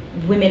that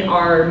women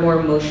are more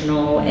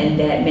emotional and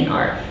that men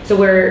are. So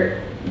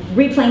we're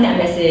replaying that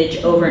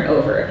message over and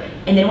over.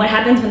 And then what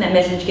happens when that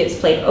message gets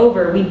played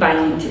over, we buy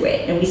into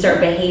it and we start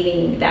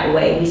behaving that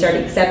way. We start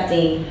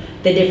accepting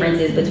the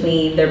differences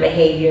between their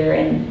behavior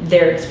and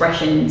their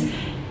expressions.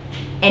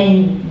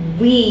 And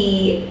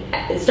we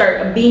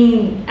start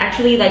being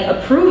actually like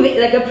approving,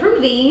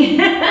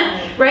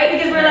 right?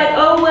 Because we're like,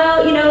 oh,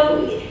 well, you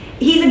know,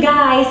 he's a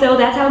guy, so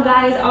that's how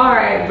guys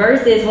are,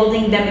 versus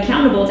holding them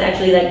accountable to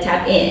actually like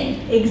tap in.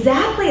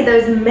 Exactly,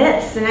 those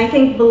myths. And I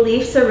think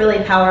beliefs are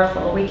really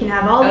powerful. We can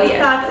have all these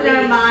thoughts in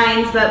our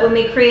minds, but when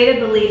we create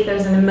a belief,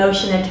 there's an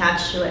emotion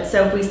attached to it.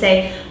 So if we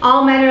say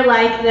all men are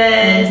like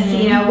this,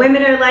 you know,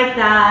 women are like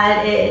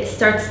that, it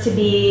starts to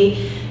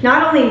be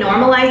not only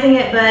normalizing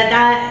it, but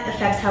that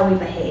affects how we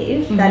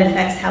behave. That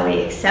affects how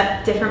we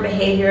accept different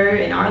behavior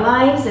in our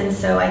lives. And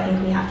so I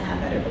think we have to have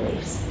better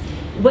beliefs.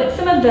 What's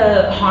some of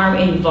the harm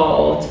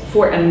involved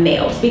for a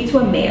male? Speak to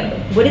a male.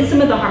 What is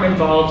some of the harm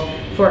involved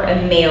for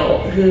a male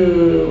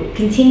who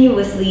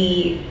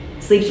continuously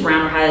sleeps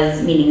around or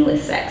has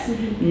meaningless sex?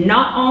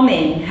 Not all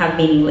men have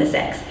meaningless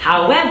sex.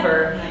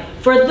 However,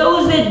 for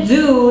those that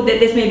do,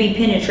 that this may be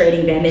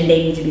penetrating them and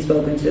they need to be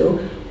spoken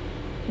to,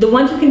 the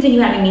ones who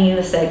continue having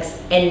meaningless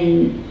sex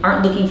and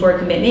aren't looking for a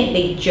commitment,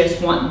 they just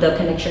want the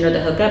connection or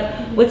the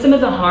hookup, what's some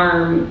of the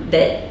harm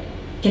that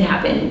can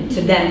happen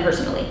to them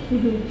personally?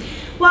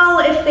 Well,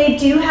 if they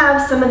do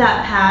have some of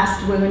that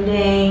past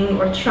wounding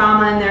or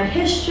trauma in their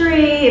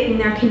history, and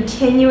they're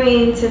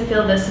continuing to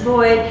fill this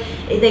void,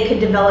 they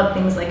could develop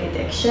things like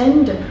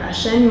addiction,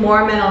 depression,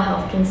 more mental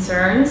health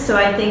concerns. So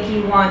I think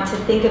you want to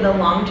think of the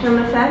long-term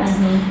effects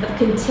of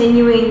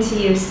continuing to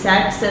use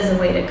sex as a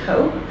way to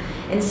cope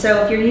And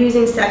so if you're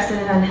using sex in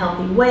an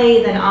unhealthy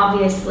way, then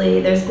obviously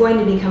there's going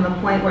to become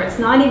a point where it's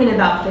not even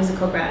about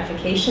physical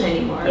gratification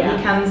anymore. It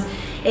becomes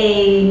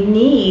a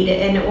need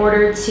in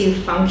order to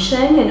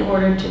function, in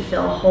order to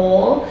feel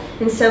whole.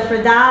 And so for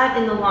that,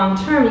 in the long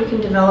term, you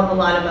can develop a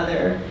lot of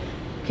other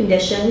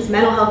conditions,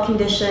 mental health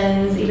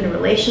conditions, even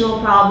relational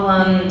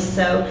problems.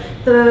 So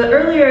the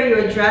earlier you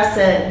address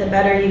it, the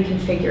better you can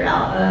figure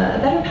out a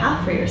better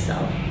path for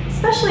yourself,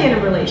 especially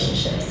in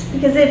relationships.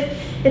 Because if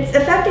it's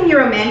affecting your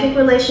romantic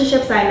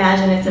relationships, I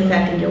imagine it's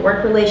affecting your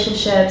work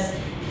relationships,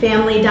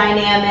 family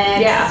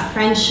dynamics,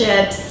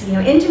 friendships. You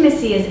know,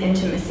 intimacy is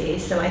intimacy.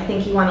 So I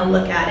think you want to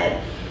look at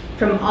it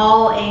from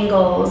all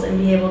angles and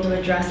be able to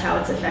address how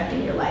it's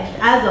affecting your life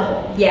as a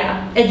whole.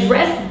 Yeah,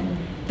 address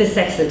the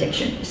sex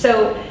addiction.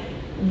 So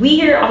we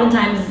hear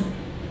oftentimes,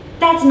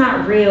 that's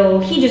not real,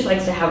 he just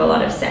likes to have a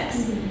lot of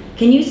sex.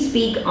 Can you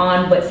speak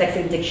on what sex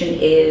addiction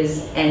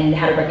is and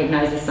how to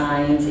recognize the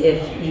signs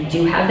if you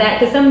do have that?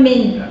 Because some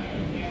men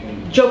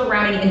joke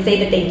around and even say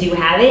that they do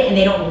have it and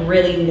they don't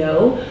really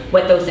know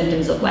what those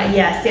symptoms look like.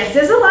 Yes,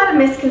 there's a lot of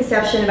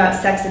misconception about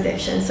sex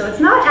addiction. So it's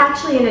not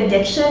actually an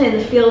addiction. In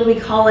the field we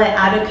call it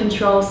out of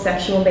control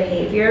sexual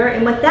behavior,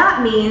 and what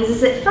that means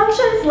is it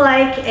functions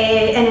like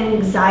an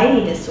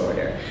anxiety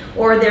disorder,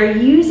 or they're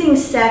using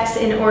sex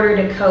in order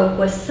to cope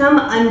with some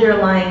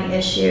underlying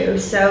issue.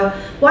 So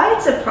why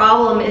it's a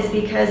problem is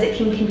because it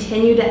can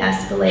continue to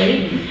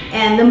escalate,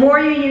 and the more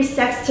you use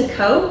sex to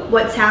cope,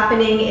 what's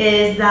happening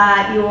is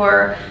that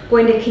you're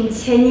going to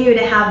continue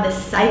to have this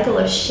cycle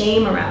of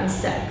shame around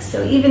sex.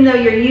 So even though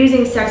you're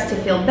using sex to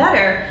feel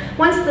better,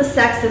 once the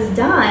sex is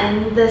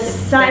done, the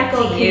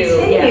cycle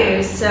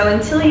continues. So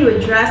until you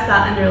address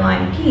that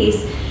underlying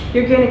piece,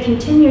 you're going to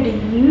continue to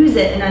use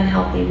it in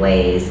unhealthy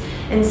ways.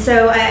 And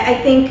so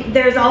I think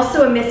there's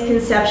also a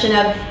misconception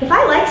of, if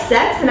I like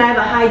sex and I have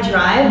a high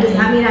drive, does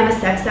that mean I'm a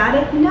sex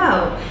addict?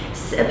 No.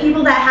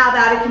 People that have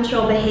out of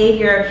control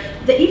behavior,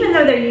 that even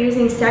though they're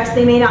using sex,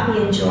 they may not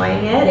be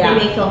enjoying it. They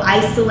may feel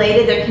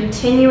isolated. They're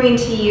continuing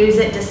to use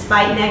it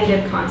despite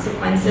negative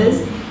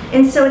consequences.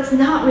 And so it's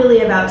not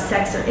really about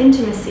sex or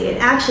intimacy. It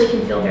actually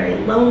can feel very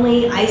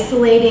lonely,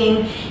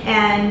 isolating,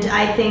 and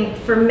I think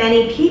for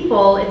many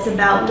people, it's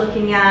about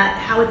looking at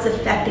how it's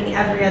affecting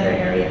every other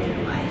area of your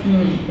life.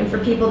 And for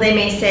people, they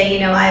may say, you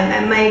know,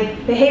 my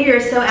behavior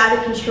is so out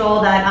of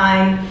control that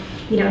I'm,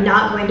 you know,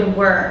 not going to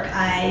work.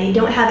 I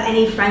don't have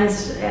any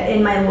friends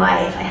in my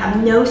life. I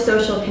have no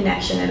social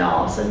connection at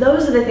all. So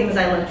those are the things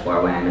I look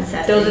for when I'm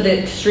assessing. Those are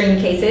the extreme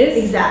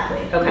cases? Exactly.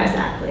 Okay.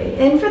 Exactly.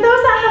 And for those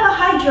that have a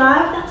high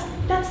drive,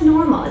 that's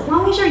normal. As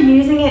long as you're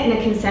using it in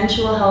a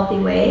consensual, healthy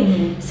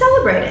way,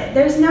 celebrate it.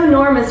 There's no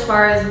norm as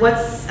far as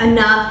what's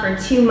enough or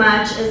too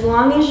much. As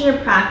long as you're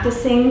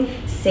practicing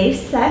safe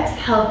sex,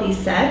 healthy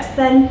sex,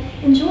 then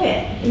enjoy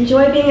it.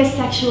 Enjoy being a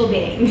sexual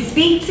being.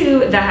 Speak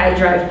to the high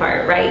drive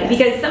part, right? Yes.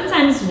 Because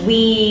sometimes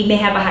we may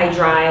have a high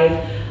drive,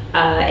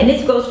 and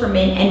this goes for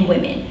men and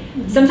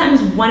women.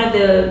 Sometimes one of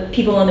the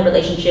people in the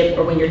relationship,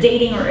 or when you're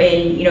dating or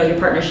in, you know, your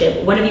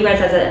partnership, one of you guys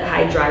has a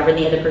high drive and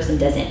the other person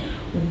doesn't.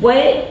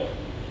 What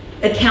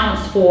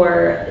accounts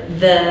for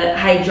the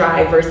high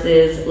drive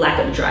versus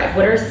lack of drive?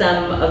 What are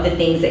some of the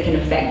things that can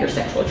affect your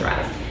sexual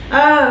drive?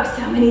 Oh,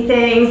 so many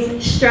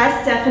things.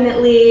 Stress,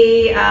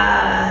 definitely.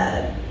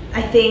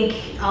 I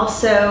think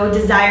also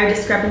desire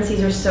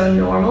discrepancies are so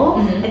normal.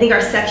 I think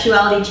our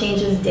sexuality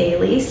changes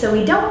daily, so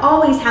we don't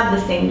always have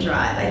the same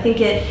drive. I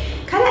think it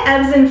kind of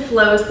ebbs and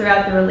flows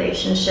throughout the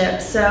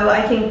relationship. So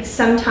I think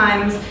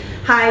sometimes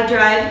high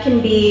drive can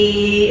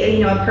be, you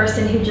know, a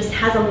person who just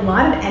has a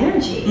lot of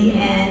energy,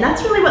 and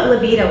that's really what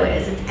libido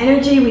is. It's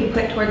energy we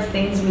put towards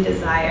things we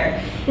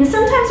desire. And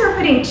sometimes we're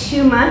putting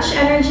too much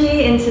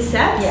energy into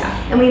sex,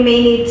 and we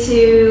may need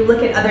to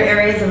look at other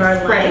areas of our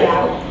life.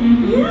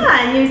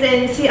 Yeah, and use it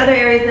and see other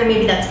areas. That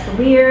maybe that's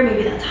career,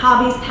 maybe that's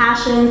hobbies,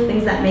 passions,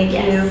 things that make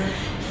you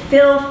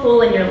feel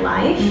full in your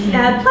life.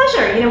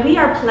 Pleasure, you know, we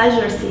are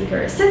pleasure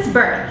seekers since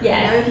birth. You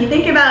know, if you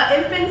think about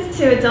infants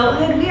to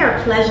adulthood, we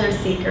are pleasure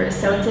seekers,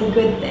 so it's a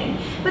good thing.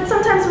 But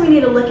sometimes we need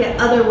to look at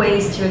other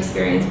ways to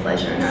experience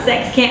pleasure in our life.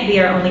 Sex can't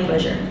be our only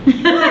pleasure. Right,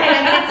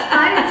 I mean, it's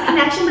fun, it's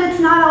connection, but it's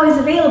not always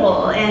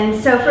available. And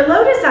so for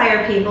low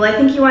desire people, I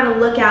think you want to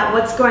look at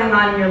what's going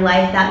on in your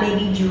life that may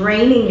be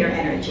draining your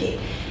energy.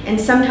 And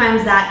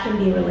sometimes that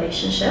can be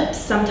relationships,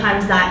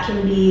 sometimes that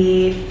can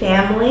be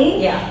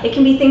family, it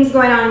can be things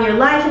going on in your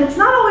life, and it's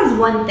not always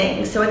one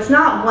thing, so it's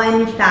not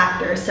one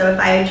factor. So if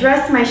I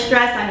address my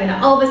stress, I'm going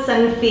to all of a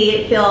sudden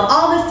feel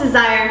all this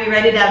desire and be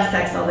ready to have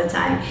sex all the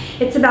time.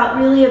 It's about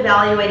really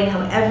evaluating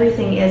how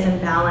everything is in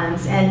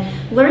balance,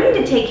 and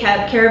learning to take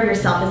care of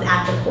yourself is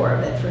at the core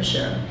of it, for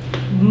sure.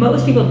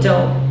 Most people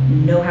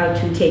don't know how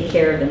to take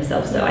care of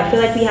themselves, though. I feel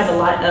like we have a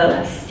lot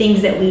of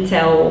things that we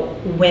tell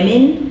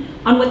women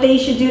on what they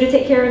should do to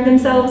take care of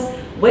themselves.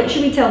 What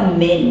should we tell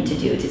men to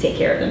do to take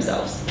care of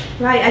themselves?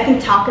 Right, I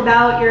think talk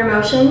about your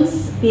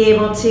emotions, be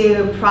able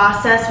to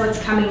process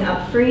what's coming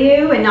up for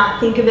you and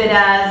not think of it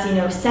as, you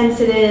know,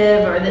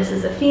 sensitive or this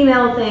is a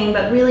female thing,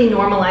 but really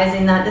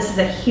normalizing that this is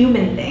a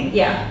human thing.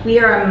 Yeah. We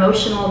are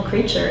emotional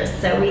creatures,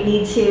 so we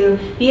need to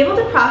be able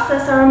to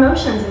process our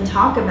emotions and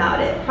talk about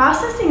it.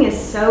 Processing is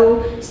so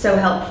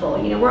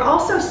helpful. You know, we're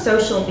also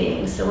social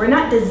beings, so we're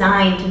not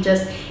designed to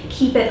just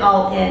keep it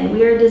all in.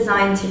 We are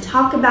designed to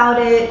talk about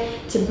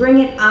it, to bring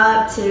it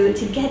up, to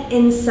get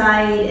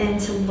insight, and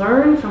to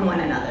learn from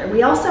one another.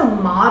 We also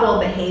model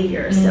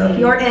behavior. So if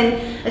you're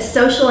in a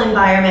social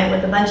environment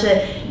with a bunch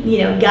of,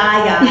 you know,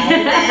 guys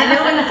and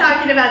no one's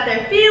talking about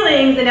their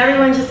feelings and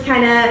everyone's just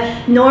kind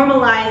of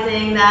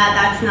normalizing that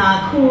that's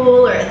not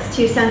cool or it's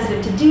too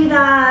sensitive to do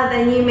that,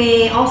 then you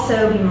may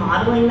also be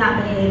modeling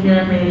that behavior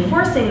and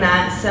reinforcing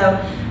that. So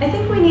I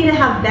think we need to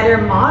have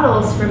better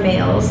models for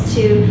males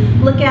to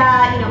look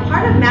at. You know,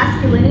 part of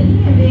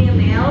masculinity and being a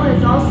male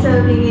is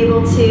also being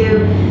able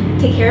to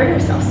take care of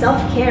yourself,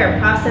 self-care,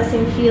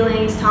 processing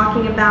feelings,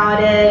 talking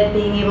about it,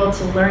 being able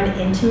to learn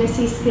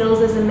intimacy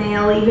skills as a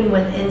male, even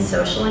within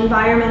social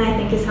environment, I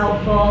think is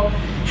helpful.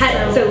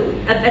 I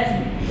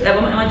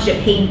want you to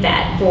paint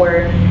that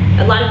for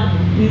a lot of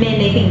men.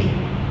 They think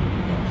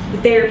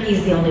therapy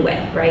is the only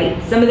way,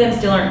 right? Some of them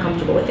still aren't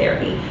comfortable with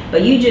therapy,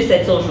 but you just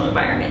said social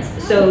environments.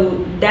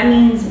 So that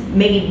means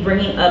maybe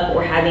bringing up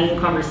or having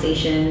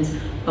conversations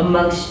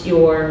amongst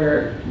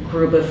your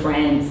group of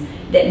friends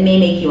that may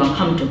make you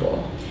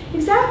uncomfortable.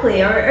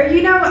 Exactly, or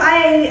you know,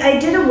 I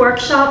did a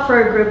workshop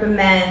for a group of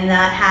men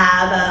that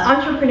have an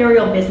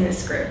entrepreneurial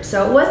business group.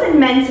 So it wasn't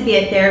meant to be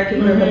a therapy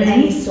group of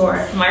any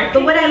sort. Smart.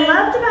 But what I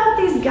loved about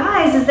these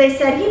guys is they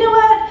said, you know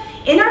what?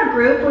 In our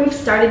group, we've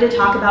started to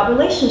talk about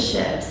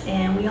relationships,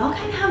 and we all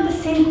kind of have the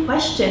same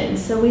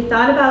questions. So we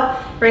thought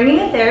about bringing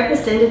a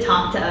therapist in to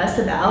talk to us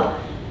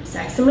about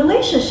sex and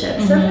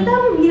relationships. So for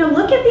them, you know,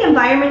 look at the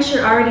environment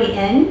you're already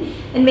in,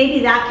 and maybe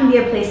that can be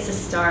a place to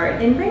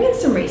start. And bring in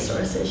some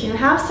resources. You know,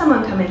 have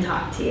someone come and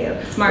talk to you,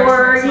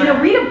 or you know,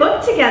 read a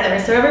book together.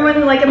 So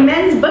everyone, like a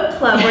men's book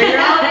club where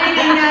you're all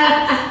reading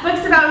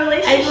books about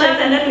relationships. I love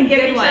that. That's a give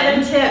good each one.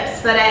 other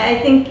tips. But I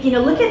think, you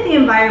know, look at the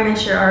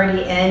environment you're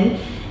already in.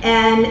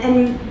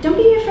 And don't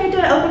be afraid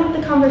to open up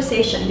the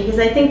conversation, because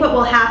I think what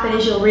will happen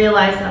is you'll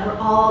realize that we're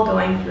all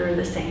going through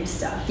the same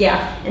stuff.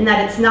 Yeah. And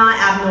that it's not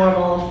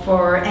abnormal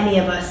for any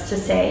of us to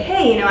say,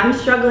 hey, you know, I'm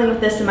struggling with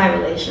this in my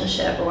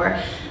relationship, or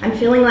I'm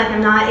feeling like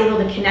I'm not able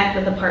to connect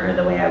with a partner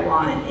the way I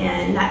want.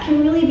 And that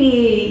can really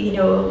be, you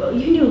know,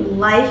 you can do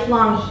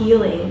lifelong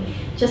healing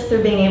just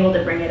through being able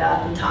to bring it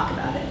up and talk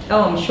about it.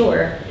 Oh, I'm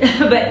sure.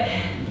 But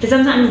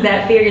sometimes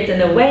that fear gets in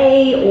the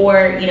way,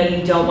 or you know,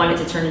 you don't want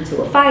it to turn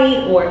into a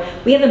fight, or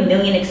we have a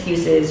million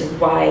excuses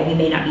why we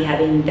may not be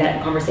having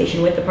that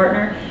conversation with the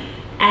partner.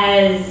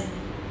 As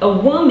a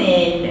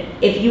woman,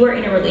 if you are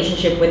in a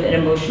relationship with an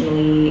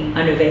emotionally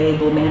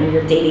unavailable man, or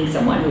you're dating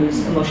someone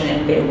who's emotionally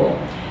unavailable,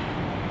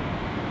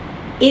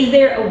 is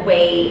there a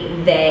way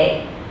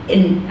that,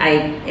 and I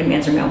am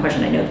answering my own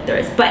question, I know that there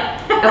is, but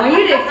I want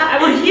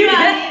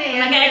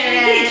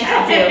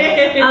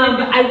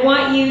I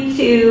want you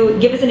to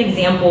give us an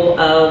example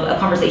of a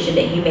conversation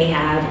that you may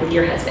have with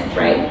your husband,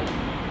 right?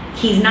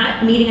 He's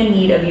not meeting a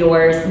need of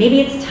yours.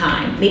 Maybe it's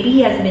time. Maybe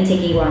he hasn't been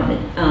taking you on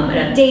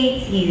enough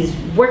dates. He's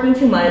working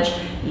too much.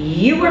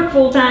 You work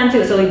full time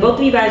too, so both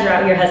of you guys are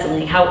out here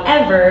hustling.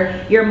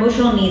 However, your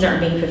emotional needs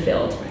aren't being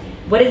fulfilled.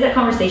 What does that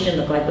conversation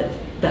look like with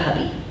the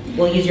hubby?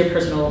 We'll use your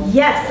personal...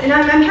 Yes, and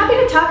I'm happy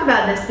to talk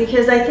about this,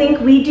 because I think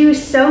we do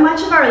so much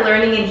of our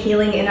learning and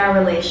healing in our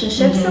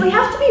relationships, so we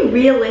have to be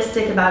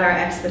realistic about our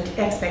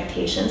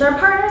expectations. Our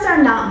partners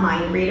are not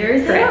mind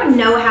readers. They don't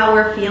know how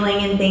we're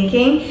feeling and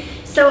thinking.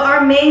 So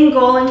our main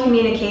goal in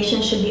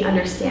communication should be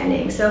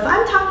understanding. So if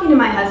I'm talking to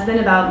my husband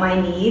about my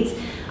needs,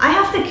 I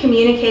have to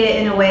communicate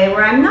it in a way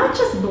where I'm not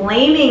just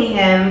blaming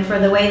him for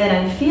the way that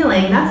I'm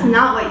feeling. That's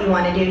not what you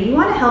want to do. You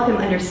want to help him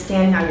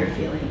understand how you're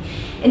feeling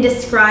and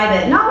describe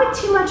it, not with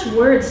too much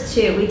words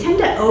too. We tend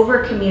to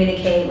over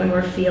communicate when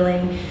we're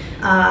feeling you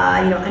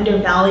know,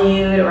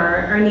 undervalued, or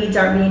our needs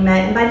aren't being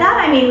met. And by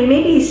that I mean we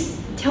may be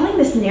telling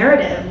this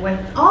narrative with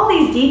all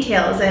these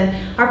details,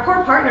 and our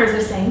poor partners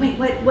are saying, wait,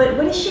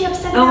 what is she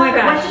upset about? Oh my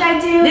gosh. What did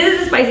I do? This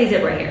is a spicy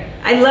tip right here.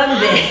 I love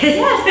this.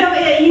 Yeah,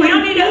 so you we know,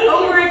 don't need to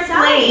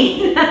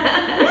over-explain.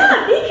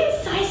 Yeah, be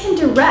concise and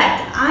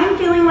direct. I'm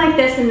feeling like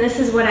this, and this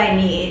is what I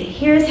need.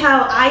 Here's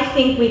how I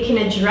think we can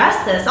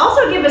address this.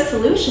 Also give a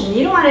solution.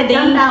 You don't want to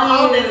dump out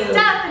all this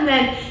stuff and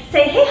then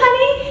say, hey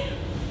honey,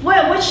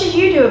 what should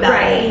you do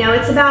about it? You know,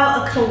 it's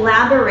about a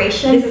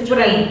collaboration. This is what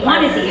I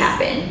want to see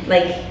happen.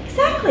 Like,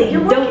 exactly,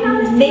 you're working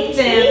on the same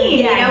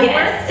team. Yeah, you know,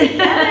 work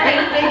together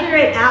and figure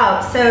it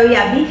out. So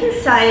yeah, be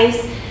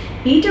concise,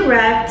 be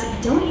direct.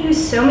 Don't use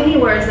so many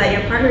words that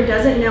your partner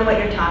doesn't know what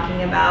you're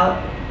talking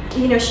about.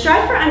 You know,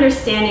 strive for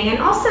understanding, and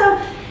also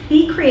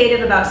be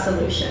creative about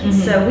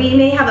solutions. So we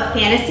may have a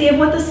fantasy of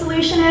what the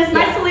solution is.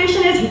 My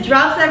solution is he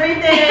drops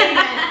everything. And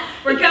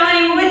we're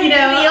going with, you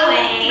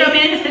know,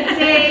 romantic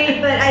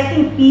date, but I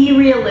think be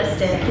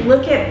realistic.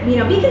 Look at, you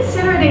know, be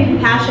considerate and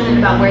compassionate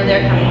about where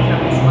they're coming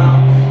from as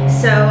well.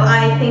 So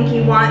I think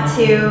you want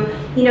to,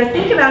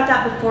 think about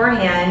that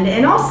beforehand.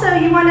 And also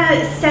you want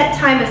to set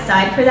time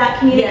aside for that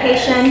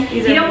communication.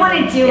 Yes. You don't want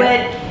to do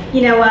it,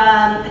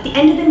 at the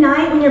end of the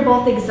night when you're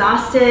both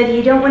exhausted.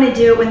 You don't want to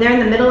do it when they're in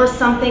the middle of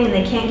something and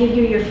they can't give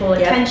you your full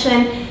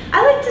attention.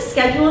 I like to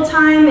schedule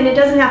time, and it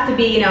doesn't have to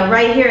be,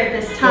 right here at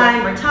this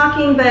time we're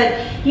talking, but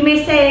you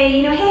may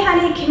say, hey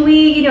honey, can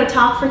we,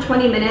 talk for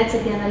 20 minutes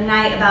at the end of the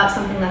night about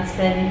something that's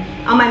been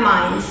on my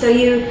mind. So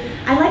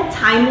I like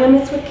time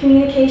limits with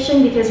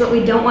communication, because what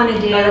we don't want to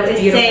do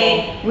is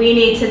say, we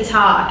need to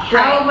talk.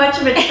 How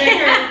much of a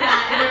trigger is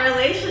that in a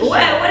relationship?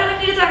 What do we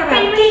need to talk about?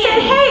 And you may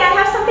say, hey, I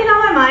have something on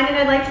my mind and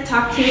I'd like to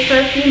talk to you for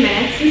a few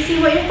minutes and see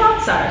what your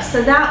thoughts are.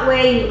 So that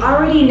way you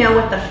already know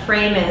what the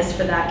frame is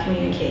for that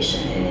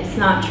communication, and it's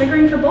not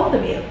triggering for both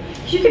of you.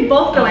 You could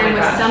both go in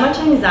with so much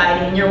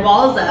anxiety and your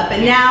walls up,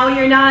 and now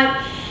you're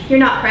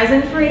not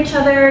present for each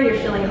other, you're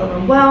feeling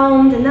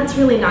overwhelmed, and that's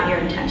really not your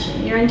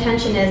intention. Your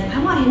intention is,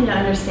 I want him to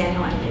understand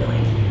how I'm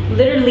feeling.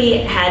 Literally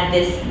had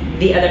this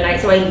the other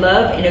night, so I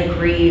love and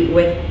agree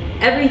with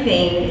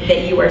everything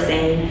that you are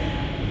saying.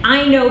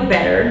 I know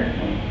better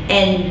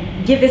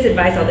and give this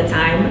advice all the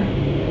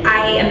time.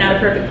 I am not a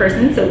perfect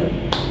person, so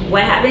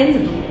what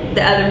happens?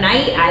 The other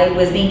night I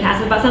was being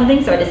passive about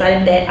something, so I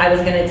decided that I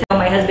was going to tell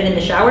my husband in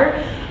the shower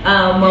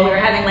while we were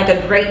having like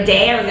a great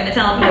day. I was going to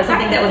tell him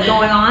something that was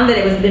going on, that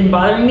it was been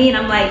bothering me, and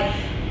I'm like,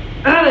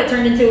 oh, it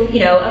turned into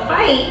a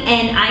fight.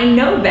 And I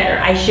know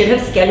better. I should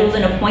have scheduled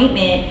an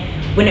appointment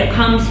when it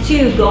comes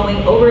to going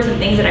over some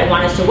things that I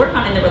want us to work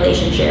on in the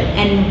relationship.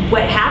 And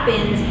what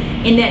happens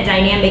in that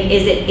dynamic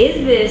is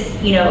this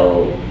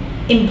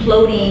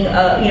imploding,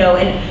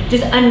 and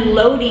just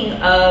unloading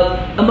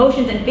of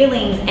emotions and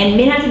feelings, and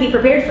men have to be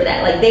prepared for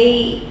that. Like,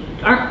 they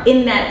aren't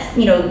in that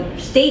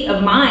state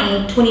of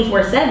mind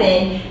 24/7,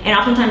 and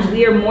oftentimes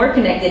we are more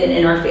connected and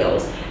in our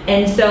feels.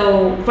 And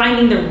so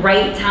finding the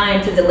right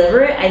time to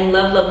deliver it, I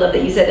love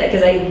that you said that,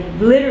 because I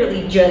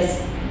literally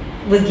just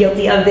was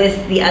guilty of this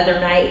the other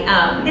night.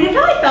 And it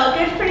probably felt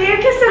good for you,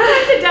 because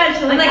sometimes it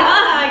does. You're like,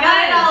 I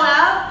got it all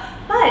out.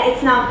 But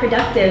it's not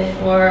productive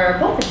for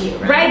both of you,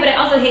 right? Right, but I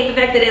also hate the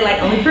fact that it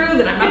only proves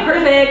that I'm not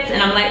perfect,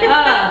 and I'm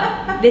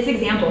like, this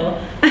example.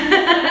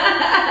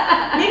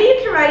 Maybe you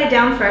can write it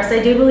down first.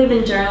 I do believe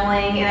in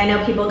journaling, and I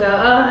know people go,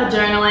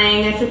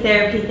 journaling, it's a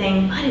therapy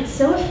thing, but it's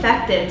so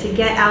effective to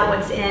get out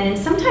what's in, and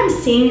sometimes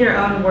seeing your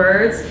own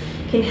words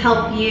can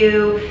help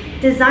you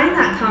design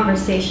that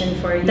conversation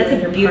for you.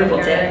 That's a beautiful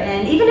tip.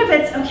 And even if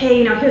it's,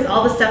 okay, here's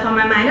all the stuff on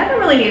my mind, I don't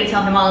really need to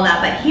tell him all of that,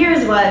 but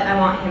here's what I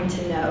want him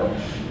to know.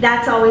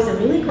 That's always a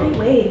really great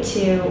way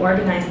to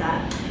organize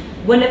that.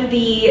 One of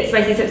the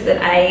spicy tips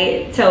that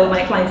I tell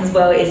my clients as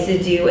well is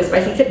to do a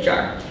spicy tip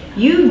jar.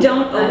 You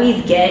don't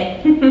always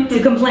get to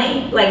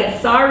complain.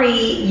 Like, sorry,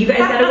 you guys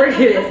gotta work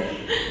through this.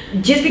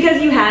 Just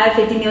because you have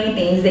 50 million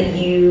things that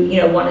you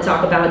want to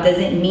talk about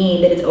doesn't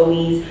mean that it's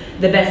always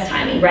the best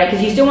timing, right?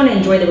 Because you still want to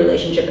enjoy the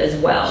relationship as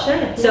well.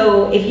 Sure.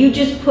 So if you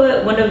just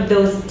put one of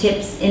those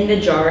tips in the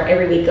jar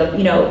every week of,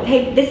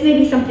 hey, this may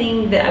be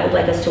something that I would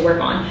like us to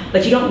work on,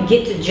 but you don't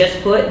get to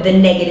just put the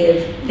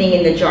negative thing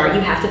in the jar. You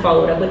have to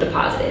follow it up with the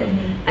positive.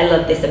 Mm-hmm. I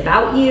love this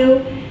about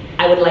you.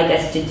 I would like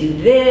us to do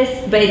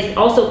this, but it's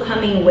also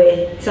coming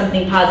with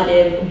something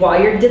positive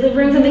while you're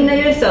delivering something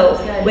negative. So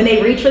when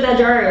they reach for that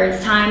jar, or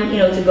it's time,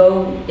 to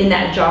go in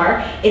that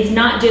jar, it's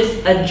not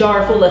just a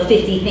jar full of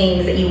 50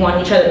 things that you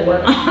want each other to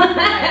work on.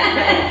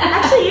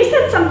 Actually, you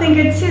said something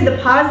good too, the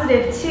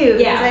positive too.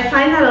 Yeah. Because I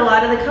find that a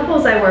lot of the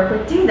couples I work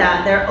with do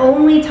that. They're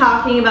only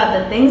talking about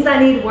the things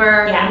that need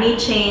work, need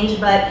change,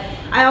 but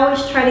I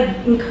always try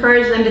to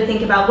encourage them to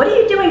think about, what are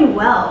you doing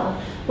well?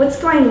 What's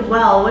going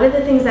well? What are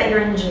the things that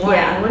you're enjoying?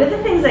 Yeah. What are the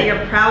things that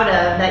you're proud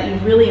of that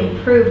you've really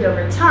improved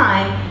over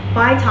time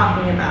by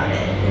talking about it?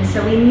 And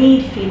so we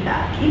need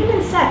feedback. Even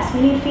in sex,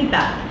 we need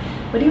feedback.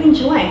 What are you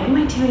enjoying? What am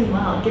I doing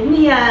well? Give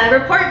me a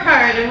report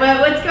card of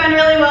what's going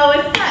really well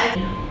with sex.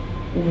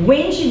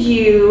 When should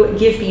you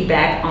give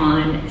feedback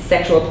on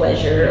sexual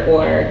pleasure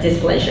or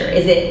displeasure?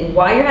 Is it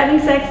while you're having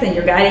sex and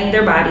you're guiding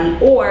their body,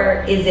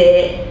 or is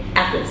it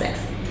after sex?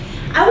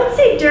 I would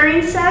say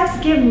during sex,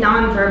 give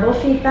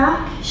nonverbal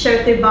feedback.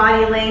 Show through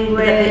body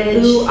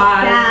language, ooh,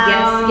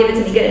 yes, give it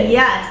to me good.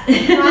 Yes,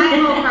 the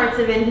primal parts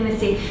of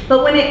intimacy.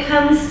 But when it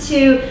comes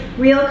to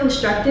real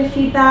constructive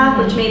feedback,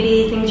 which may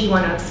be things you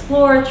want to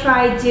explore,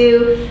 try,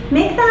 do,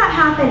 make that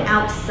happen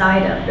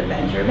outside of the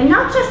bedroom. And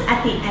not just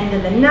at the end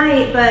of the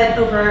night, but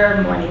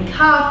over morning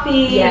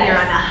coffee, when you're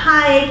on a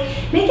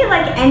hike. Make it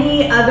like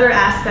any other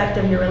aspect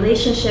of your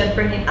relationship,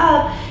 bring it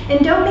up,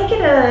 and don't make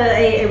it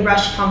a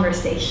rushed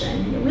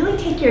conversation. Really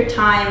take your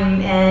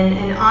time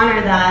and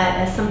honor that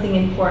as something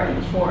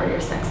important for your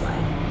sex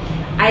life.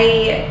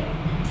 I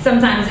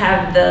sometimes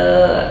have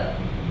the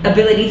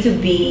ability to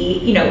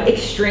be,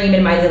 extreme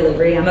in my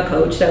delivery. I'm a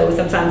coach, so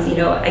sometimes,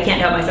 I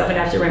can't help myself, and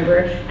I have to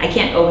remember I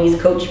can't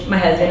always coach my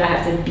husband. I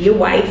have to be a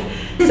wife.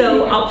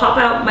 So I'll pop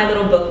out my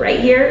little book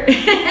right here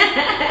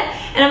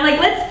and I'm like,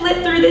 let's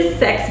flip through this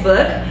sex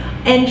book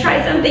and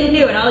try something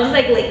new. And I'll just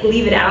like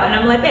leave it out, and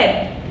I'm like,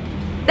 babe,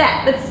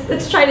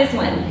 let's try this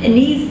one. And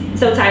he's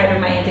so tired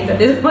of my antics at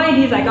this point.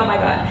 He's like, oh my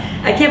God,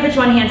 I can't put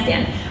you on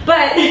handstand.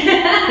 But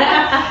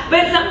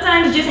but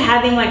sometimes just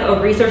having like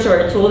a resource or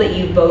a tool that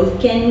you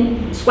both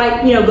can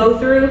swipe, go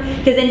through,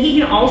 because then he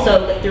can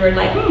also look through it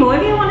like, well,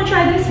 maybe I want to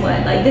try this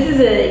one. Like this is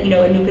a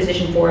a new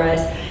position for us.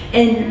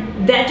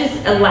 And that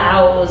just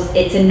allows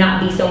it to not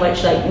be so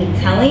much like me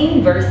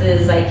telling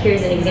versus like,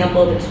 here's an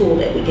example of a tool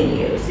that we can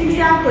use.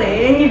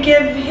 Exactly, and you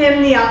give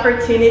him the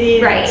opportunity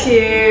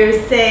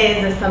to say,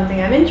 is this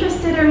something I'm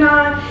interested or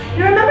not?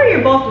 And remember,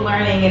 you're both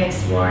learning and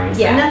exploring,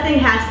 so nothing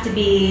has to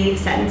be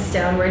set in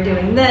stone, we're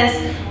doing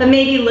this, but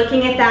maybe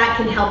looking at that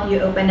can help you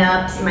open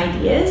up some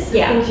ideas,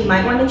 things you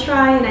might want to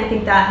try, and I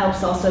think that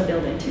helps also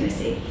build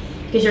intimacy.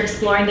 Because you're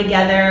exploring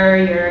together,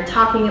 you're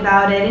talking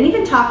about it, and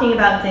even talking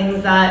about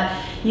things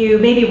that you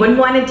maybe wouldn't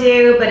want to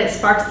do, but it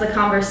sparks the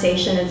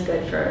conversation, is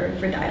good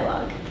for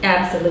dialogue.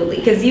 Absolutely,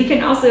 because you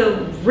can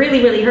also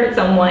really, really hurt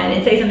someone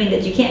and say something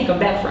that you can't come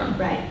back from.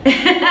 Right.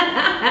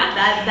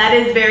 that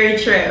is very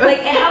true.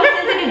 Like, how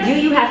sensitive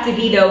do you have to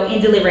be, though,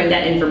 in delivering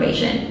that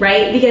information,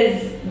 right?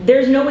 Because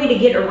there's no way to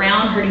get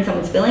around hurting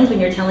someone's feelings when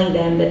you're telling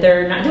them that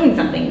they're not doing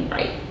something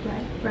right.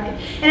 Right.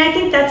 And I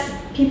think that's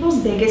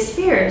people's biggest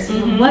fears.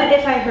 What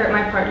if I hurt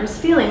my partner's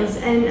feelings?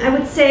 And I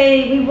would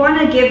say we want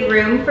to give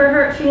room for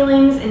hurt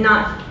feelings and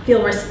not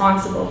feel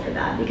responsible for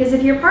that. Because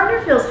if your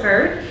partner feels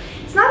hurt,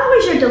 it's not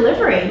always your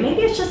delivery.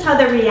 Maybe it's just how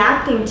they're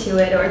reacting to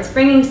it, or it's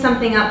bringing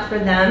something up for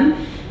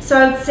them. So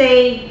I would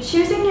say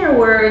choosing your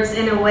words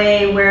in a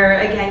way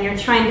where, again, you're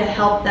trying to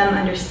help them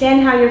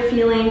understand how you're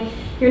feeling.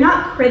 You're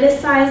not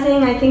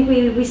criticizing. I think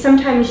we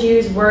sometimes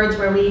use words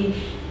where we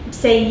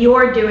say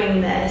you're doing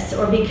this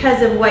or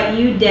because of what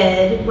you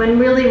did, when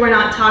really we're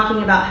not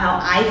talking about how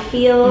I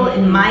feel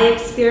in my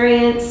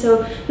experience.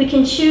 So we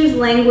can choose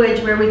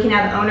language where we can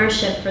have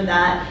ownership for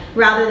that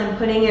rather than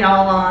putting it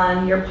all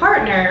on your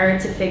partner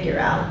to figure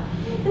out.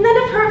 And then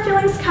if hurt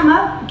feelings come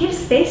up, give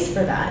space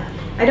for that.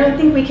 I don't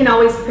think we can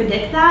always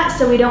predict that,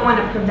 so we don't want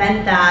to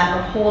prevent that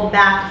or hold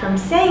back from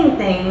saying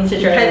things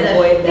because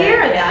of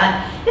fear of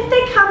that. If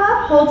they come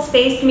up, hold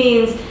space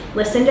means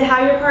listen to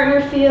how your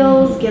partner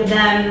feels, give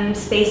them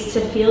space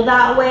to feel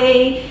that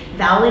way,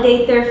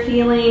 validate their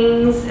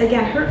feelings.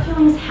 Again, hurt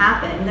feelings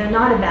happen. They're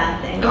not a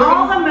bad thing.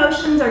 All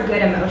emotions are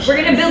good emotions. We're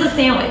going to build a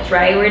sandwich,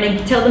 right? We're going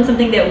to tell them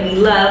something that we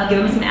love, give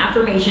them some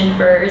affirmation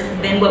first,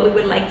 then what we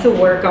would like to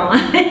work on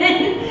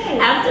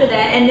after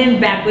that, and then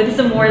back with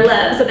some more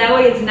love. So that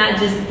way it's not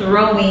just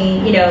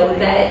throwing,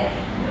 that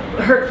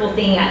hurtful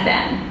thing at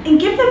them. And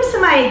give them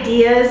some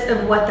ideas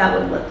of what that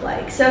would look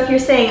like. So if you're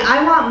saying,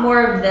 I want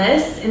more of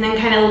this, and then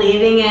kind of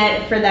leaving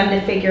it for them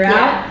to figure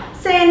out,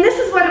 saying this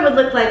is what it would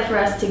look like for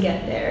us to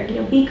get there.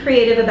 Be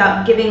creative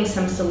about giving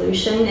some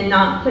solution and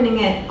not putting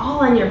it all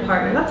on your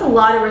partner. That's a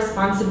lot of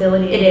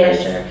responsibility and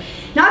pressure.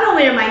 Not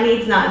only are my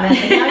needs not met,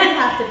 but now you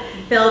have to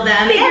fulfill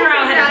them, figure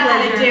out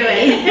how to do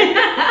it.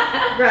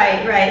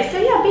 Right. So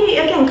yeah, be,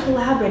 again,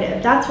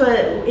 collaborative. That's what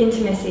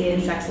intimacy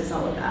and sex is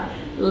all about.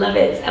 Love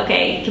it.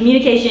 Okay,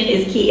 communication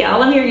is key.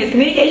 All I'm hearing is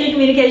communication,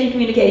 communication,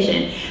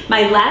 communication.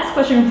 My last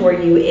question for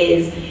you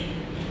is,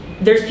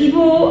 there's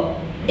people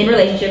in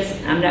relationships,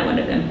 I'm not one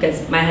of them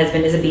because my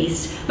husband is a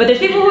beast, but there's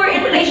people who are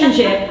in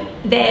relationship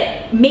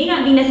that may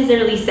not be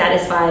necessarily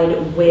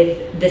satisfied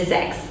with the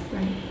sex.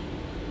 Right.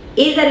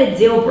 Is that a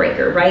deal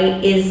breaker,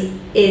 right?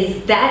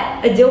 Is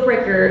that a deal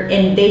breaker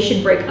and they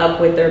should break up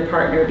with their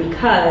partner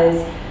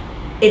because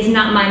it's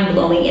not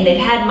mind-blowing and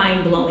they've had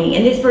mind-blowing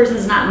and this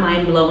person's not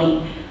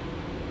mind-blowing?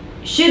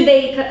 Should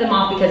they cut them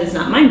off because it's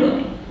not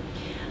mind-blowing?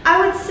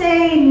 I would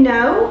say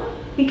no,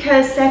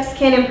 because sex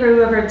can improve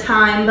over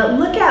time, but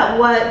look at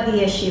what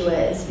the issue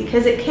is,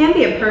 because it can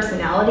be a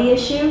personality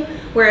issue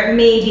where it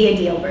may be a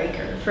deal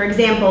breaker. For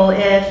example,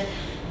 if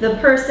the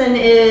person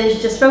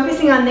is just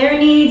focusing on their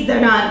needs, they're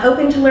not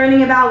open to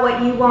learning about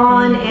what you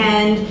want,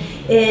 and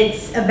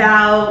it's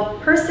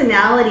about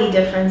personality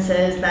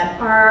differences that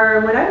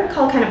are what I would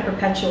call kind of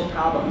perpetual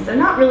problems. They're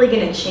not really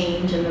going to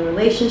change in the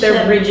relationship.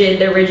 They're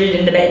rigid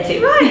in the bed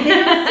too. Right, they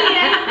don't see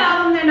any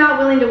problem, they're not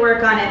willing to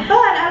work on it. But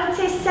I would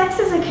say sex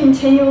is a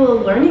continual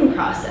learning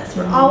process.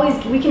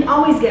 We can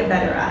always get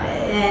better at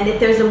it. And if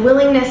there's a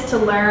willingness to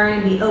learn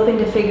and be open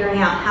to figuring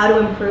out how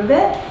to improve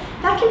it,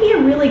 that can be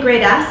a really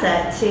great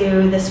asset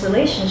to this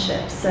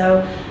relationship.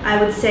 So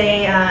I would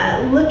say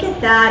look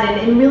at that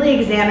and really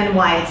examine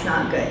why it's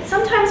not good.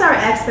 Sometimes our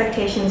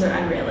expectations are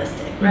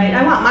unrealistic, right?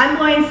 I want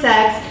mind-blowing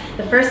sex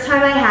the first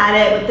time I had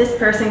it with this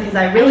person because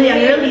I'm really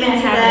into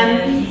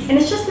them, and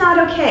it's just not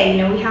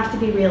okay. We have to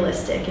be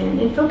realistic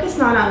and focus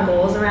not on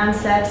goals around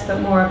sex, but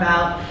more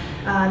about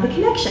the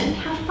connection.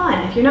 Have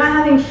fun. If you're not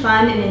having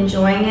fun and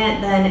enjoying it,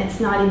 then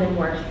it's not even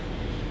worth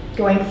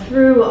going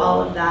through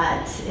all of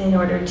that in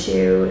order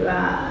to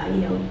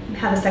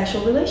have a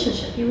sexual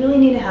relationship. You really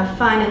need to have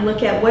fun and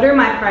look at what are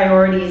my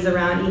priorities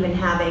around even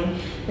having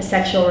a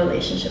sexual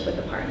relationship with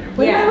a partner.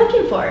 What am I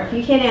looking for? If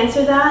you can't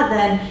answer that,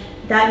 then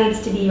that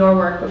needs to be your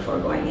work before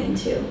going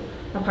into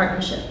a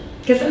partnership.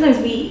 Because sometimes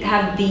we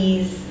have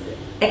these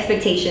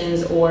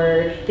expectations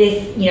or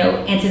this,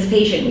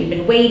 anticipation. We've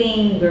been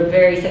waiting, we're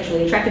very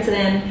sexually attracted to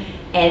them,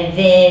 and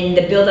then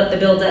the build up,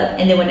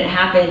 and then when it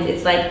happens,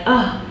 it's like,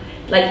 oh,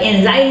 like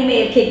anxiety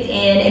may have kicked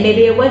in, and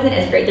maybe it wasn't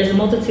as great. There's a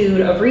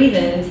multitude of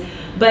reasons.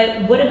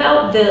 But what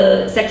about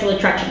the sexual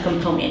attraction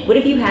component? What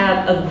if you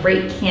have a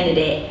great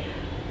candidate,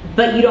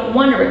 but you don't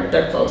want to rip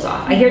their clothes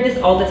off? I hear this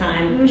all the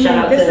time. Shout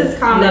out to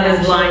Love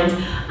is Blind.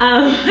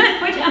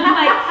 Which I'm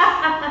like,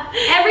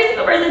 every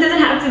single person doesn't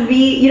have to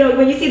be,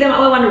 when you see them,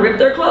 oh, I want to rip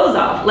their clothes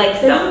off. Like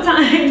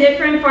sometimes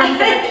different forms of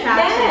attraction.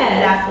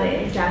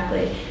 Yes.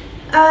 Exactly.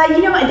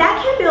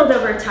 That can build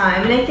over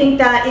time, and I think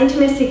that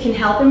intimacy can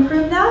help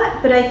improve that.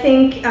 But I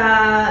think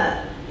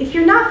if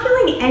you're not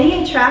feeling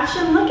any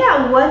attraction, look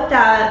at what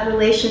that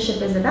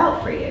relationship is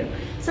about for you.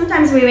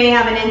 Sometimes we may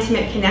have an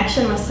intimate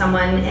connection with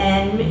someone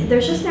and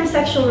there's just no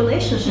sexual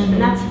relationship,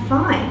 and that's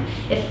fine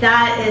if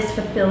that is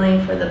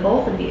fulfilling for the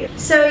both of you.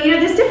 So,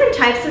 there's different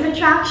types of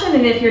attraction,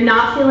 and if you're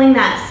not feeling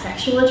that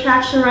sexual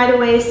attraction right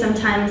away,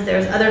 sometimes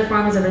there's other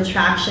forms of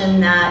attraction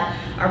that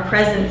are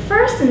present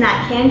first and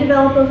that can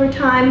develop over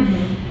time.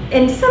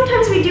 And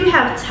sometimes we do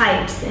have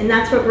types, and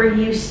that's what we're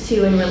used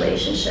to in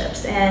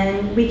relationships.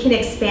 And we can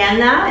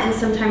expand that and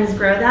sometimes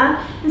grow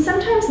that, and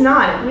sometimes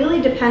not. It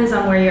really depends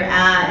on where you're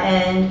at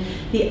and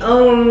the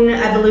own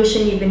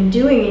evolution you've been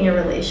doing in your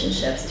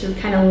relationships to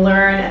kind of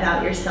learn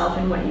about yourself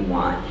and what you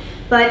want.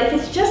 But if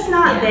it's just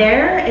not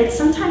there, it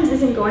sometimes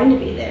isn't going to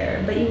be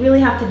there. But you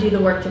really have to do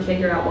the work to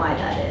figure out why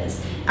that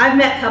is. I've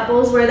met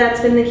couples where that's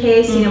been the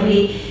case.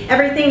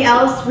 Everything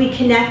else we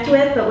connect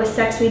with, but with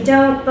sex we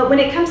don't. But when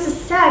it comes to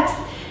sex,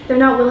 they're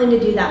not willing to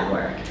do that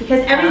work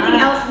because everything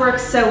else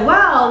works so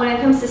well. When it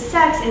comes to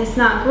sex and it's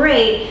not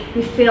great,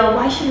 we feel,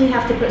 why should we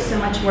have to put so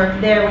much work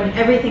there when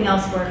everything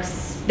else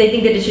works? They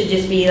think that it should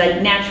just be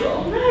like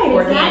natural, right?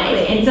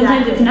 Organic, and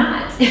sometimes it's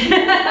not.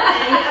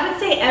 I would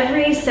say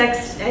every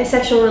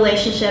sexual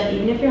relationship,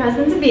 even if your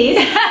husband's a beast,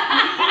 needs to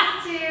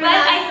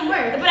have some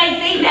work. But I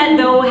say that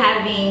though,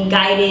 having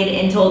guided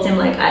and told him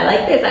like, I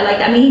like this, I like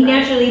that. I mean, he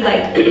naturally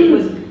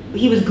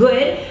he was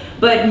good.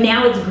 But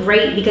now it's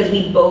great because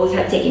we both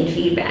have taken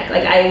feedback.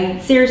 Like I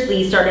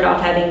seriously started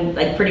off having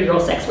like pretty girl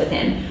sex with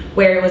him,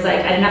 where it was like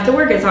I didn't have to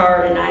work as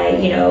hard, and I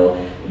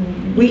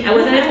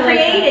wasn't as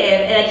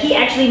creative. And like he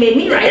actually made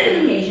me write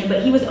on occasion,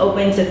 but he was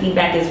open to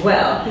feedback as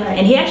well. Right.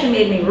 And he actually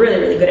made me really,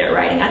 really good at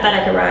writing. I thought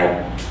I could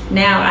write.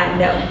 Now I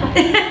know.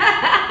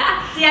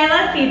 See, I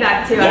love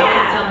feedback too. I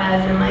always tell my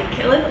husband, like,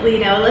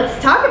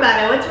 let's talk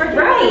about it. What's working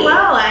really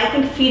well? I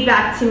think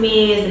feedback to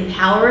me is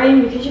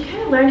empowering because you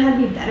kind of learn how to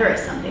be better at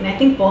something. I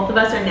think both of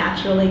us are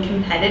naturally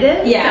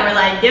competitive. Yeah. So we're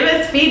like, give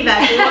us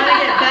feedback. We want to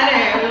get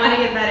better. We want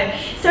to get better.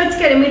 So it's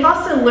good. And we've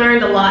also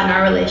learned a lot in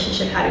our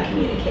relationship how to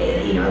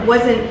communicate.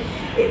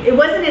 It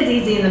wasn't as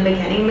easy in the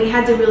beginning. We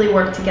had to really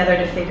work together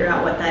to figure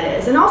out what that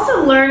is. And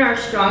also learn our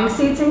strong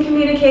suits in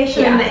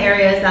communication in the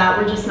areas that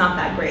we're just not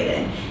that great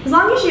in. As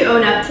long as you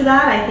own up to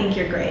that, I think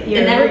you're great.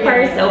 And that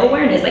requires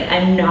self-awareness. Like,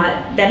 I'm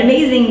not that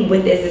amazing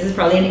with this. This is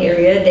probably an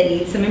area that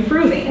needs some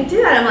improving. I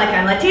do that. I'm like,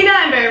 I'm Latina,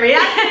 I'm very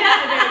reactive,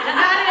 I'm very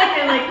dramatic,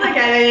 and like, look,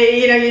 I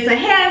use my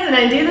hands and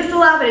I do this a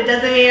lot, but it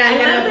doesn't mean I'm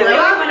going to blow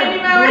up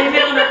anymore. Blame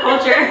it on our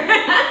culture.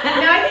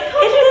 No, I think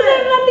culture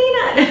is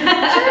Latina.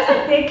 Culture is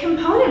a big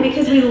component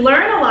because we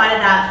learn a lot of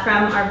that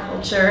from our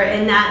culture,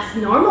 and that's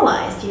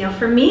normalized.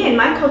 For me in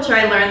my culture,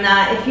 I learned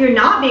that if you're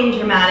not being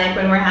dramatic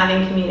when we're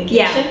having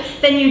communication,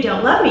 then you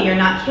don't love me, you're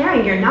not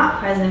caring, you're not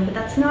present. But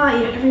that's not,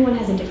 everyone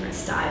has a different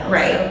style.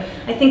 Right. So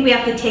I think we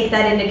have to take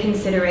that into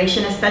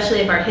consideration, especially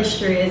if our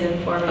history is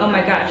informing. Oh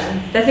my gosh,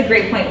 that's a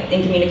great point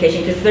in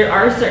communication, because there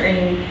are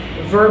certain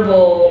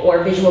verbal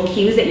or visual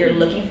cues that you're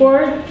looking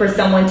for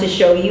someone to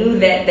show you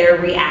that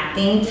they're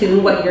reacting to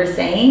what you're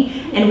saying,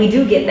 and we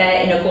do get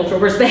that in a cultural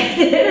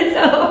perspective. And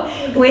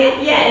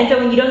so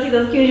when you don't see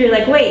those cues, you're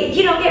like, wait,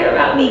 you don't care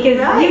about me because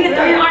you can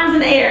throw your arms in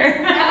the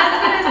air. My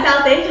husband is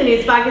South Asian,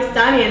 he's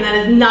Pakistani, and that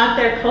is not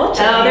their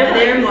culture. Oh,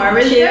 they're more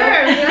reserved.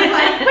 You're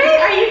like, wait,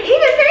 are you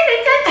even paying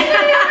attention to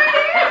me over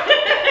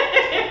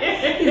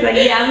here? He's like,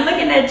 yeah, I'm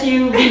looking at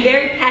you, be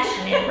very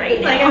passionate right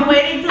now. Like, I'm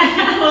waiting till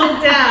it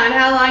cools down.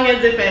 How long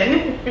has it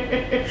been?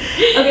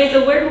 Okay,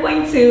 so we're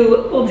going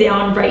to cool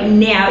down right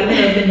now, even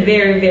though it's been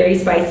very, very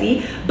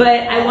spicy.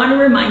 But I want to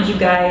remind you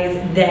guys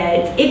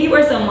that if you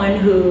are someone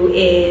who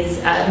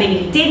is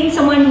maybe dating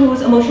someone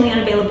who's emotionally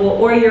unavailable,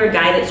 or you're a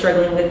guy that's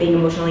struggling with being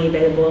emotionally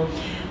available,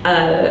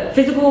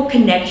 physical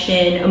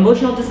connection,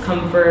 emotional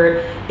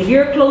discomfort, if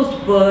you're a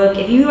closed book,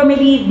 if you are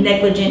maybe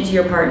negligent to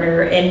your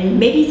partner, and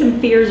maybe some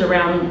fears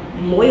around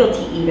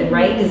loyalty even,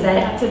 right? Because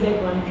that's a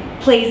big one.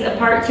 Plays a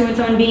part too in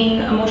someone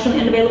being emotionally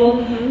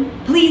unavailable.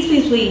 Please,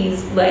 please,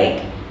 please,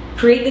 like,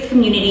 create this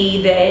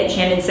community that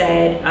Shannon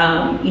said.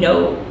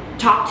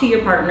 Talk to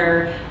your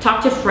partner,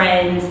 talk to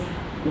friends.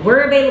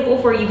 We're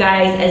available for you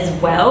guys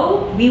as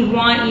well. We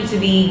want you to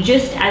be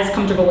just as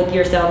comfortable with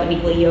yourself and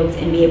equally yoked,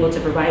 and be able to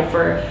provide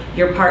for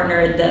your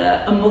partner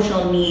the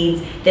emotional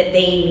needs that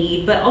they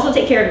need, but also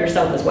take care of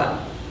yourself as well.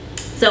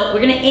 So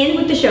we're gonna end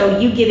with the show,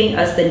 you giving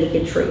us the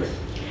naked truth.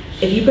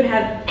 If you could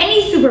have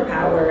any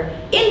superpower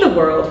in the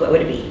world, what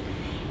would it be?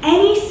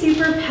 Any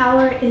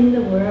superpower in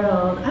the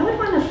world, I would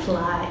want to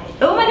fly.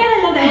 Oh my God,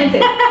 I love that one too.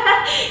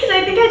 Because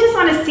I think I just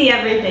want to see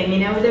everything, you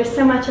know, there's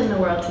so much in the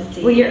world to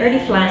see. Well, you're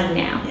already flying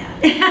now.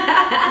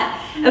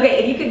 Yeah.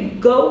 Okay, if you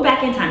could go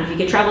back in time, if you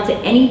could travel to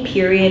any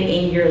period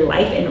in your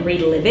life and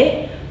relive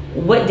it,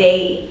 what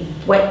day,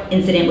 what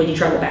incident would you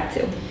travel back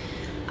to?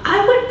 I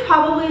would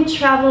probably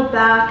travel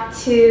back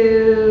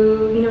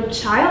to, you know,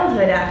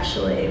 childhood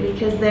actually,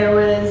 because there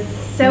was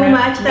so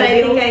much that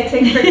I think I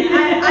took for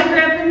granted. I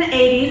grew up in the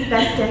 80s,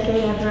 best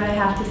decade ever, I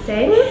have to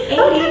say.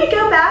 I would kind of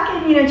go back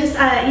and, you know, just,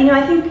 you know,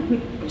 I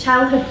think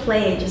childhood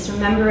play, just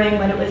remembering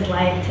what it was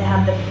like to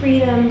have the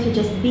freedom to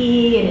just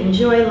be and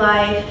enjoy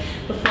life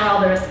before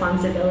all the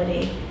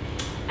responsibility.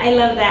 I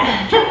love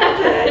that.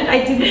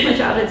 I do miss my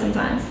childhood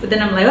sometimes, but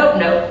then I'm like, oh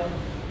no.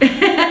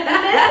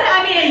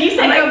 I mean, you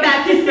said go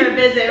back just for a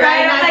visit,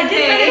 right? I'm like,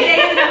 just for the day,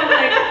 and I'm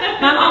like,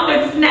 my mom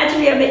would snatch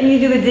me up making you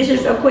do the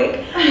dishes so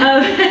quick.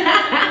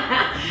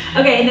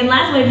 Okay, and then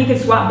last one, if you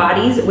could swap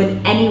bodies with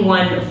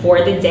anyone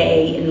for the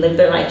day and live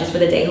their life just for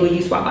the day, who would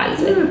you swap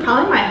bodies with? Ooh,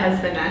 probably my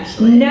husband,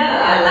 actually. No,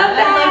 I love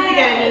that. I'd love to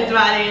get in his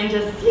body and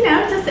just, you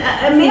know, just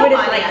a see male what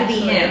it's body, like to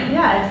be him.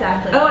 Yeah,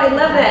 exactly. Oh, I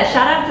love that.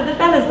 Shout out to the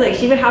fellas. Look,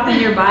 she would hop in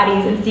your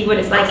bodies and see what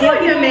it's like. See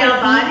like a male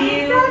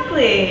body.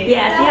 Exactly.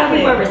 Yeah, see how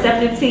people are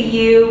receptive to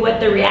you, what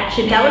the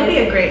reaction is. That would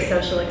be a great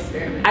social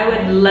experiment. I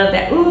would love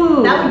that.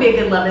 Ooh. That would be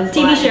a good Love is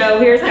TV Blind.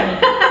 show. Here's coming.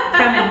 It's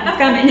coming. It's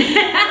coming.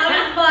 Love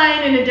is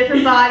Blind in a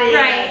different body.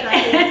 Right.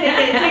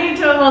 Take it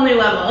to a whole new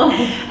level.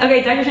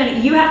 Okay, Dr.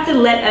 Shannon, you have to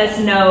let us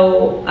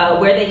know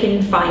where they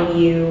can find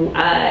you.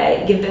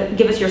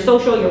 Give us your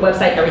social, your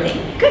website,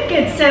 everything.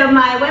 Good. So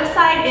my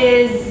website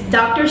is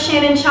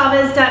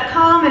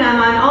drshannonchavez.com, and I'm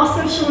on all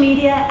social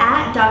media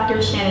at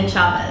Dr. Shannon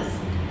Chavez.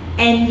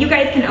 And you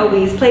guys can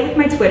always play with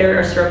my Twitter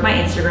or stroke my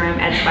Instagram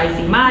at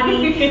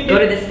SpicyMadi. Go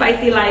to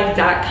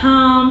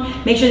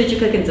thespicylife.com. Make sure that you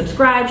click and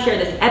subscribe, share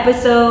this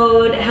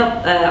episode,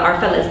 help our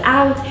fellas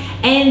out.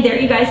 And there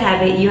you guys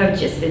have it. You have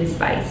just been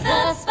spiced.